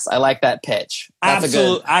 Vagina dress. I like that pitch.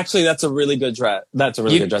 Actually, that's a really good dress. That's a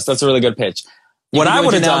really good dress. That's a really good pitch. What I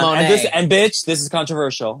would have done, and bitch, this is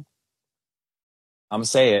controversial. I'm gonna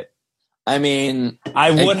say it. I mean,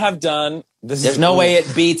 I would have done. There's no way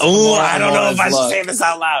it beats. Oh, I don't know if I should say this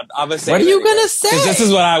out loud. I'm gonna say. What are you gonna say? This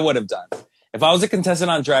is what I would have done if I was a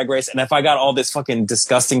contestant on Drag Race, and if I got all this fucking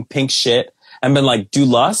disgusting pink shit and been like, do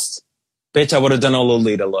lust, bitch, I would have done a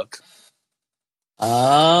Lolita look.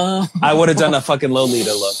 I would have done a fucking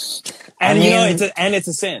Lolita look. And it's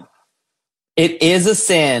a sin. It is a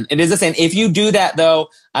sin. It is a sin. If you do that though,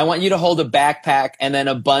 I want you to hold a backpack and then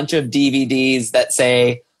a bunch of DVDs that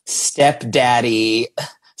say Stepdaddy's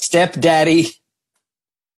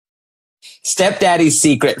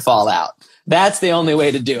Secret Fallout. That's the only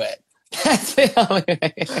way to do it. That's the only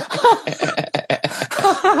way.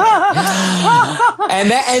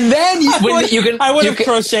 and then I would have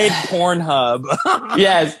crocheted Pornhub.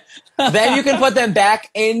 Yes. Then you can put them back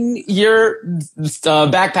in your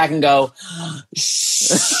backpack and go.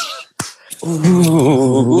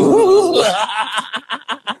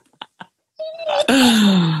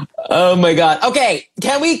 Oh my God. Okay.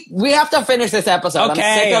 We have to finish this episode. Okay,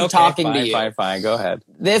 I'm sick of talking to you. Fine. Go ahead.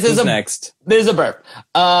 Next. There's a burp.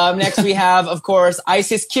 Next we have, of course,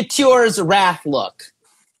 Isis Couture's Wrath look.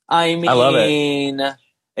 I love it.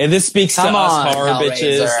 And this speaks to us horror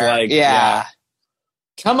bitches. Like, yeah.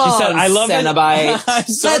 Come on, she said, I love Cenobite.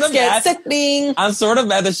 Let's get sickening. I'm sort of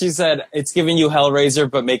mad that she said it's giving you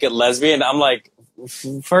Hellraiser, but make it lesbian. I'm like,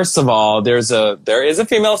 first of all, there is a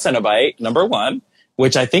female Cenobite, number one.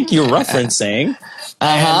 which I think you're referencing.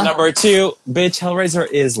 And number 2, bitch,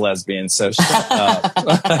 Hellraiser is lesbian, so shut up.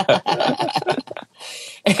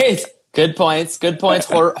 Hey, good points. Good points,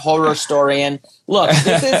 horror story. And look,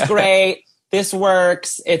 this is great. This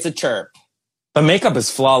works. It's a chirp. The makeup is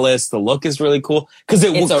flawless. The look is really cool. Because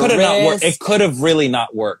it could have not worked. It could have really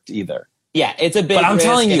not worked either. Yeah, it's a big risk. But I'm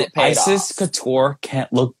telling you, Isis Couture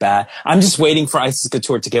can't look bad. I'm just waiting for Isis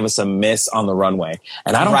Couture to give us a miss on the runway.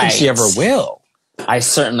 And I don't think she ever will. I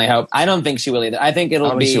certainly hope. I don't think she will either. I think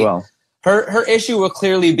it'll be. She will. Her issue will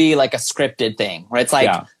clearly be like a scripted thing, where it's like,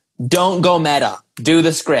 don't go meta, do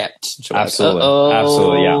the script. Absolutely, like,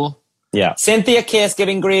 absolutely, yeah. Cynthia Kiss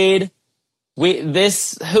giving greed.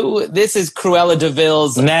 This is Cruella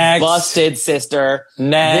DeVille's busted sister.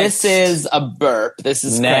 This is a burp. This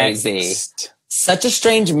is crazy. Such a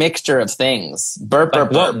strange mixture of things. Burp.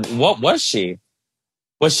 What was she?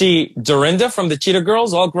 Was she Dorinda from the Cheetah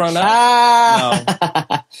Girls, all grown up?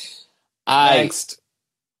 No. Next.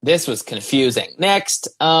 This was confusing. Next,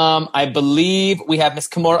 I believe we have Miss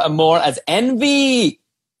Kimura Amor as Envy.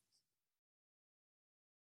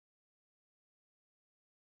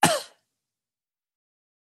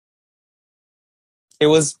 It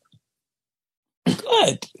was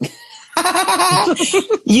good.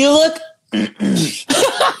 You look good.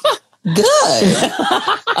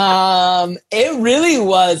 It really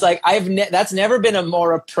was like that's never been a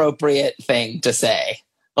more appropriate thing to say.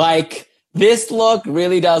 Like, this look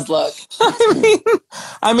really does look.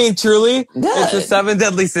 I mean, truly, good. It's a 7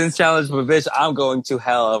 Deadly Sins challenge, but bitch, I'm going to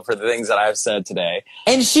hell for the things that I've said today.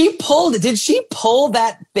 And did she pull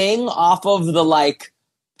that thing off of the like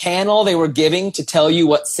panel they were giving to tell you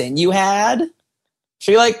what sin you had?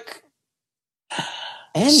 She like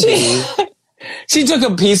Envy. She took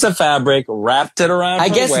a piece of fabric, wrapped it around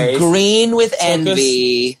her waist. Green with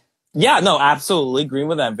envy. Yeah, no, absolutely green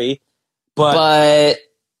with envy. But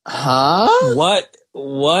huh?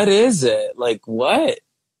 What is it? Like, what?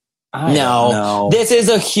 I don't know. This is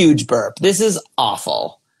a huge burp. This is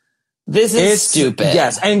awful. This is stupid.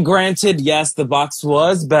 Yes, and granted, yes, the box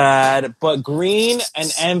was bad, but green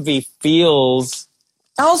and envy feels...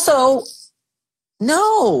 Also,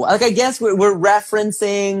 no. Like, I guess we're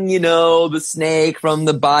referencing, the snake from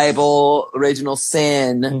the Bible, original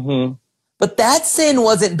sin. Mm-hmm. But that sin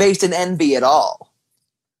wasn't based in envy at all.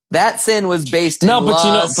 That sin was based in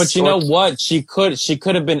lust. But you know what? She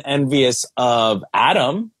could have been envious of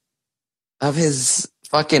Adam. Of his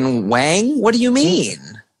fucking wang? What do you mean?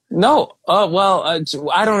 No.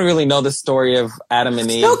 I don't really know the story of Adam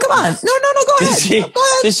and Eve. No, come on. No, go ahead.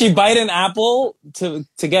 Did she bite an apple to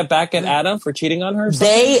get back at Adam for cheating on her?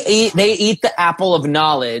 They eat the apple of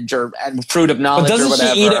knowledge or fruit of knowledge or whatever. But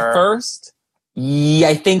doesn't she eat it first? Yeah,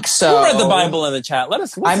 I think so. Who read the Bible in the chat? Let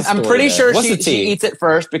us. I'm pretty sure she eats it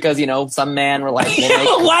first because some man were like,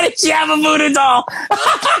 why did she have a voodoo doll?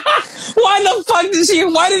 Why the fuck did she?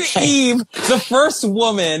 Why did Eve, the first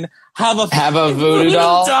woman, have a voodoo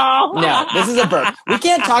doll? No, this is a burp. We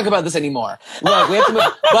can't talk about this anymore. Look, we have to move.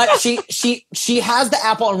 But she has the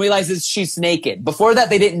apple and realizes she's naked. Before that,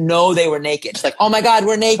 they didn't know they were naked. She's like, oh my God,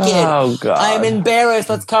 we're naked. Oh God. I'm embarrassed.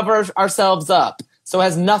 Let's cover ourselves up. So it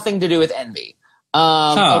has nothing to do with envy.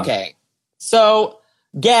 Okay. So,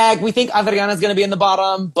 gag, we think Adriana's going to be in the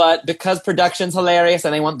bottom, but because production's hilarious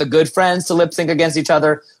and they want the good friends to lip sync against each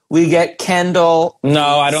other, we get Kendall.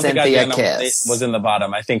 No, I don't think Adriana Kiss. was in the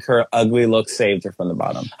bottom. I think her ugly look saved her from the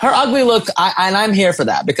bottom. Her ugly look, and I'm here for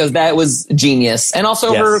that because that was genius. And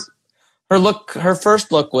also her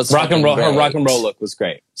first look was rock and roll. Great. Her rock and roll look was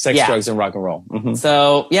great. Sex, drugs, and rock and roll. Mm-hmm.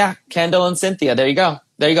 So, Kendall and Cynthia. There you go.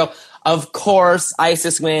 Of course,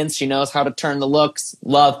 Isis wins. She knows how to turn the looks.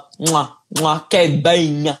 Love. Mwah, mwah, okay,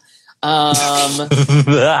 bang.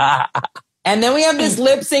 And then we have this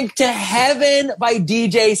lip sync to Heaven by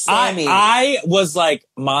DJ Sammy. I was like,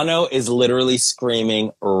 Mano is literally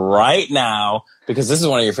screaming right now because this is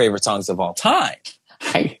one of your favorite songs of all time.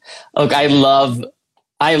 I love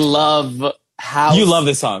how you love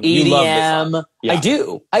this song. EDM. You love this song. Yeah. I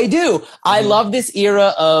do. Mm-hmm. I love this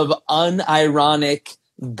era of unironic,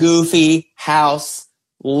 goofy house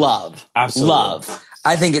love. Absolutely. Love.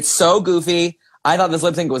 I think it's so goofy. I thought this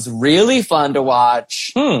lip sync was really fun to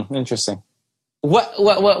watch. Interesting.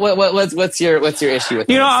 What's your issue with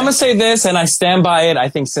it? I'm gonna say this, and I stand by it. I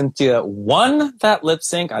think Cynthia won that lip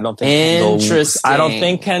sync. I don't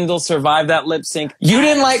think Kendall survived that lip sync. You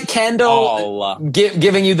didn't like Kendall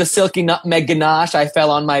giving you the silky nutmeg ganache. I fell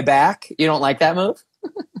on my back. You don't like that move?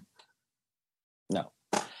 No.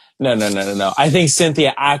 I think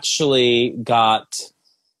Cynthia actually got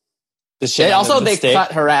the shit. They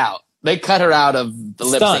cut her out. They cut her out of the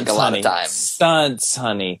lip sync a lot of times. Stunts,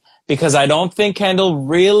 honey. because I don't think Kendall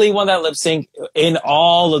really won that lip sync in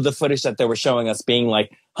all of the footage that they were showing us, being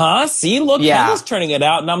like, huh? See, look, Kendall's turning it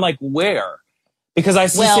out. And I'm like, where? Because I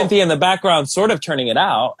see Cynthia in the background sort of turning it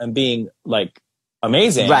out and being like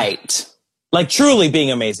amazing. Right. Like truly being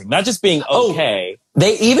amazing, not just being okay.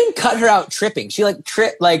 They even cut her out tripping. She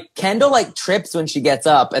Kendall trips when she gets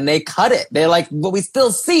up, and they cut it. They're like, but we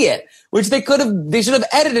still see it, which they should have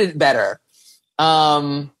edited it better.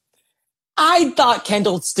 I thought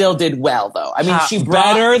Kendall still did well, though. I mean, she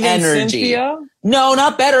brought better than energy. Cynthia? No,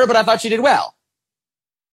 not better, but I thought she did well.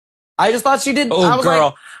 I just thought she did.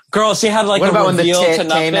 Oh, girl, she had like what a about reveal when the tit to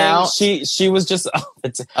nothing. came out? She was just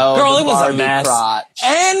girl, it was a mess. Crotch.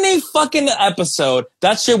 Any fucking episode,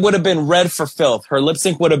 that shit would have been read for filth. Her lip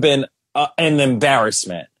sync would have been an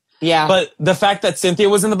embarrassment. Yeah. But the fact that Cynthia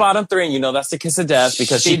was in the bottom 3, and that's the kiss of death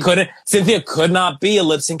because Cynthia could not be a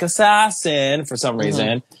lip sync assassin for some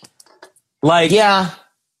reason. Like, yeah.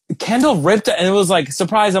 Kendall ripped it, and it was like,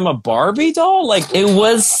 surprise, I'm a Barbie doll? Like, it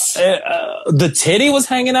was... the titty was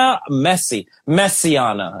hanging out.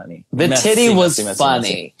 Messiana, honey. The titty was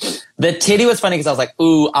funny. The titty was funny because I was like,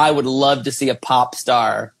 ooh, I would love to see a pop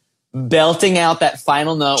star belting out that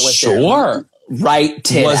final note with their right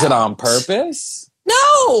tit Was out. it on purpose?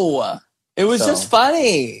 No! It was just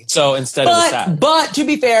funny. So instead it was sad. But to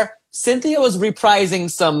be fair, Cynthia was reprising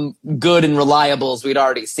some good and reliables we'd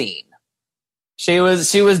already seen. She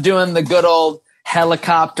was doing the good old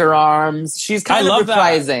helicopter arms. She's kind of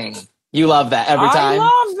reprising. That. You love that every time? I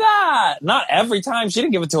love that. Not every time. She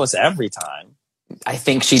didn't give it to us every time. I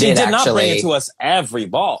think she did, actually. She did not bring it to us every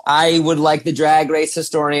ball. I would like the Drag Race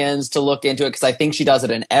historians to look into it because I think she does it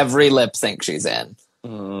in every lip sync she's in.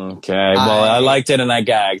 Okay. Well, I liked it and I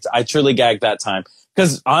gagged. I truly gagged that time.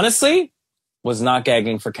 Because honestly, was not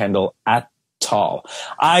gagging for Kendall at all.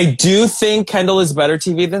 I do think Kendall is better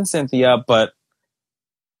TV than Cynthia, but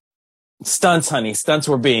stunts, honey. Stunts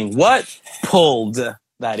were being pulled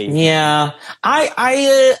that evening. Yeah.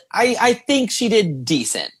 I think she did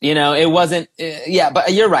decent. It wasn't,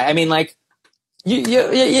 but you're right. I mean, like,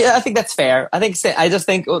 I think that's fair. I just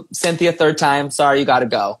think Cynthia, third time, sorry, you got to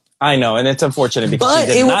go. I know. And it's unfortunate because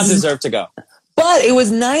she did not deserve to go. But it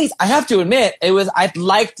was nice. I have to admit, I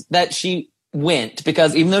liked that she went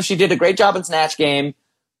because even though she did a great job in Snatch Game,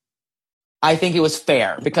 I think it was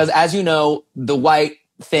fair because as you know, the white,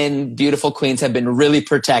 thin, beautiful queens have been really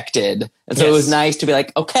protected. And so it was nice to be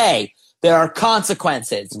like, okay, there are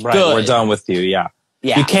consequences. Right. Good. We're done with you. Yeah.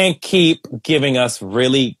 You can't keep giving us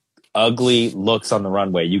really ugly looks on the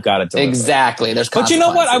runway. You got to exactly. There's But you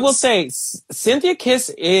know what? I will say Cynthia Kiss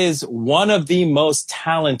is one of the most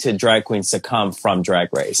talented drag queens to come from Drag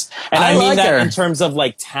Race. And I mean like that her. In terms of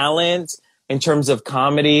like talent, in terms of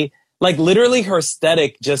comedy. Like literally her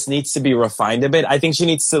aesthetic just needs to be refined a bit. I think she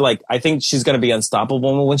needs to I think she's going to be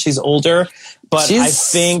unstoppable when she's older. But I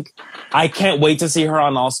think I can't wait to see her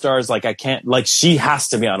on All Stars. She has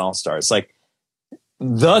to be on All Stars. Like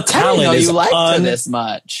the talent I didn't know is you liked her this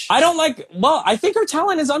much. I think her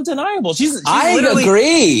talent is undeniable. I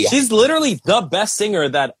agree. She's literally the best singer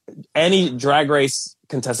that any Drag Race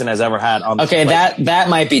contestant has ever had on the Okay, that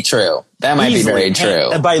might be true. That might be very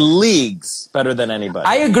true. And by leagues better than anybody.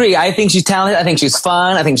 I agree. I think she's talented. I think she's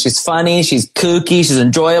fun. I think she's funny. She's kooky. She's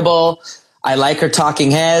enjoyable. I like her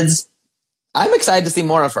talking heads. I'm excited to see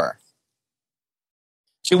more of her.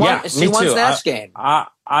 She won Snatch Game.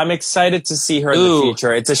 I'm excited to see her in the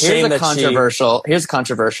future. It's a shame that Here's a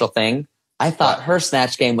controversial thing. I thought her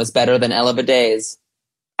Snatch Game was better than Ella Baday's.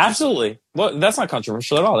 Absolutely. Well, that's not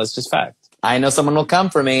controversial at all. That's just fact. I know someone will come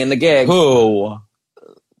for me in the gig. Who?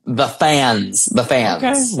 The fans. Okay,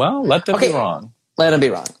 well, let them be wrong. Let them be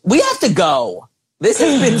wrong. We have to go. This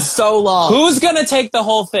has been so long. Who's going to take the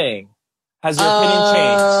whole thing? Has your opinion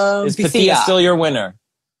changed? Is Pythia still your winner?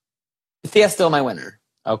 Pythia's still my winner.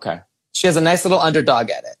 Okay. She has a nice little underdog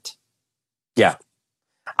edit. Yeah.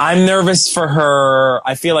 I'm nervous for her.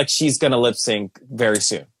 I feel like she's going to lip sync very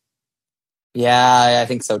soon. Yeah, I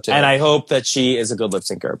think so too. And I hope that she is a good lip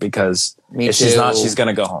syncer because if she's not, she's going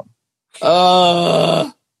to go home.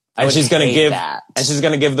 And she's going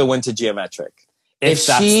to give the win to Geometric. If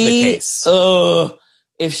that's the case.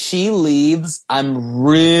 If she leaves, I'm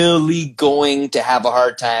really going to have a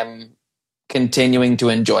hard time continuing to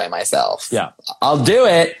enjoy myself. Yeah. I'll do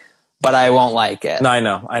it, but I won't like it. No, I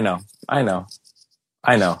know.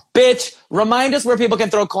 Bitch, remind us where people can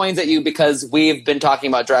throw coins at you because we've been talking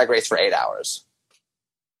about Drag Race for 8 hours.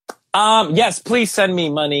 Yes, please send me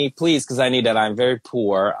money, please, because I need it. I'm very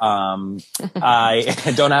poor. I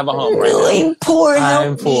don't have a home right now. Poor.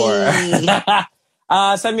 I'm poor.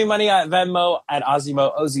 Send me money at Venmo at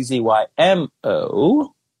Ozzymo, OZZYMO.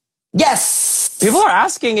 Yes. People are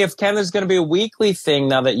asking if Canada's going to be a weekly thing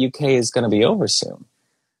now that UK is going to be over soon.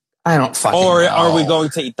 I don't fucking Or know. are we going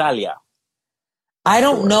to Italia? I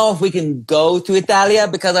don't know if we can go to Italia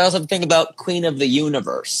because I also have to think about Queen of the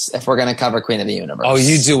Universe if we're going to cover Queen of the Universe. Oh,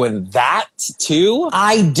 you doing that too?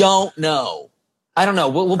 I don't know.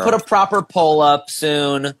 We'll put a proper poll up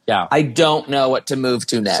soon. Yeah. I don't know what to move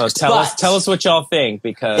to next. So tell us what y'all think,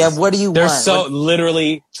 because what do you there's want?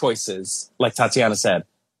 Literally choices, like Tatiana said.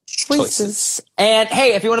 Choices. And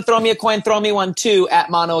hey, if you want to throw me a coin, throw me one too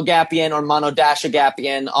at Mano Agapion or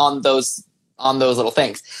Mano-Agapion on those little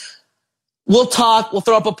things. We'll talk. We'll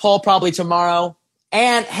throw up a poll probably tomorrow.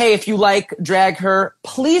 And hey, if you like Drag Her,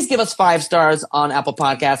 please give us 5 stars on Apple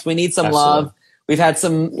Podcasts. We need some love. We've had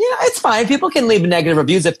some, it's fine. People can leave negative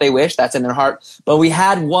reviews if they wish. That's in their heart. But we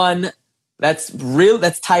had one that's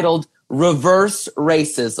titled Reverse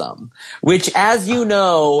Racism, which, as you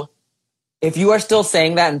know, if you are still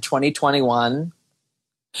saying that in 2021,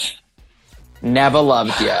 never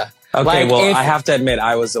loved you. Okay, I have to admit,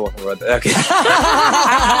 I was the one who wrote that. Okay.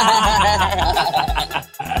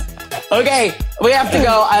 Okay, we have to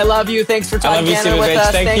go. I love you. Thanks for talking with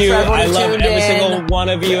us. Thank Thanks you. for everyone I who love tuned every in. single one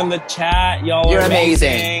of you in the chat. Y'all You're are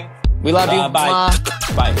amazing. We love you. Bye.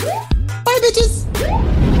 Mwah. Bye. Bye, bitches.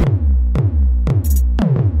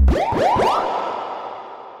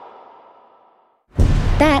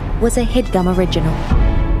 That was a HeadGum original.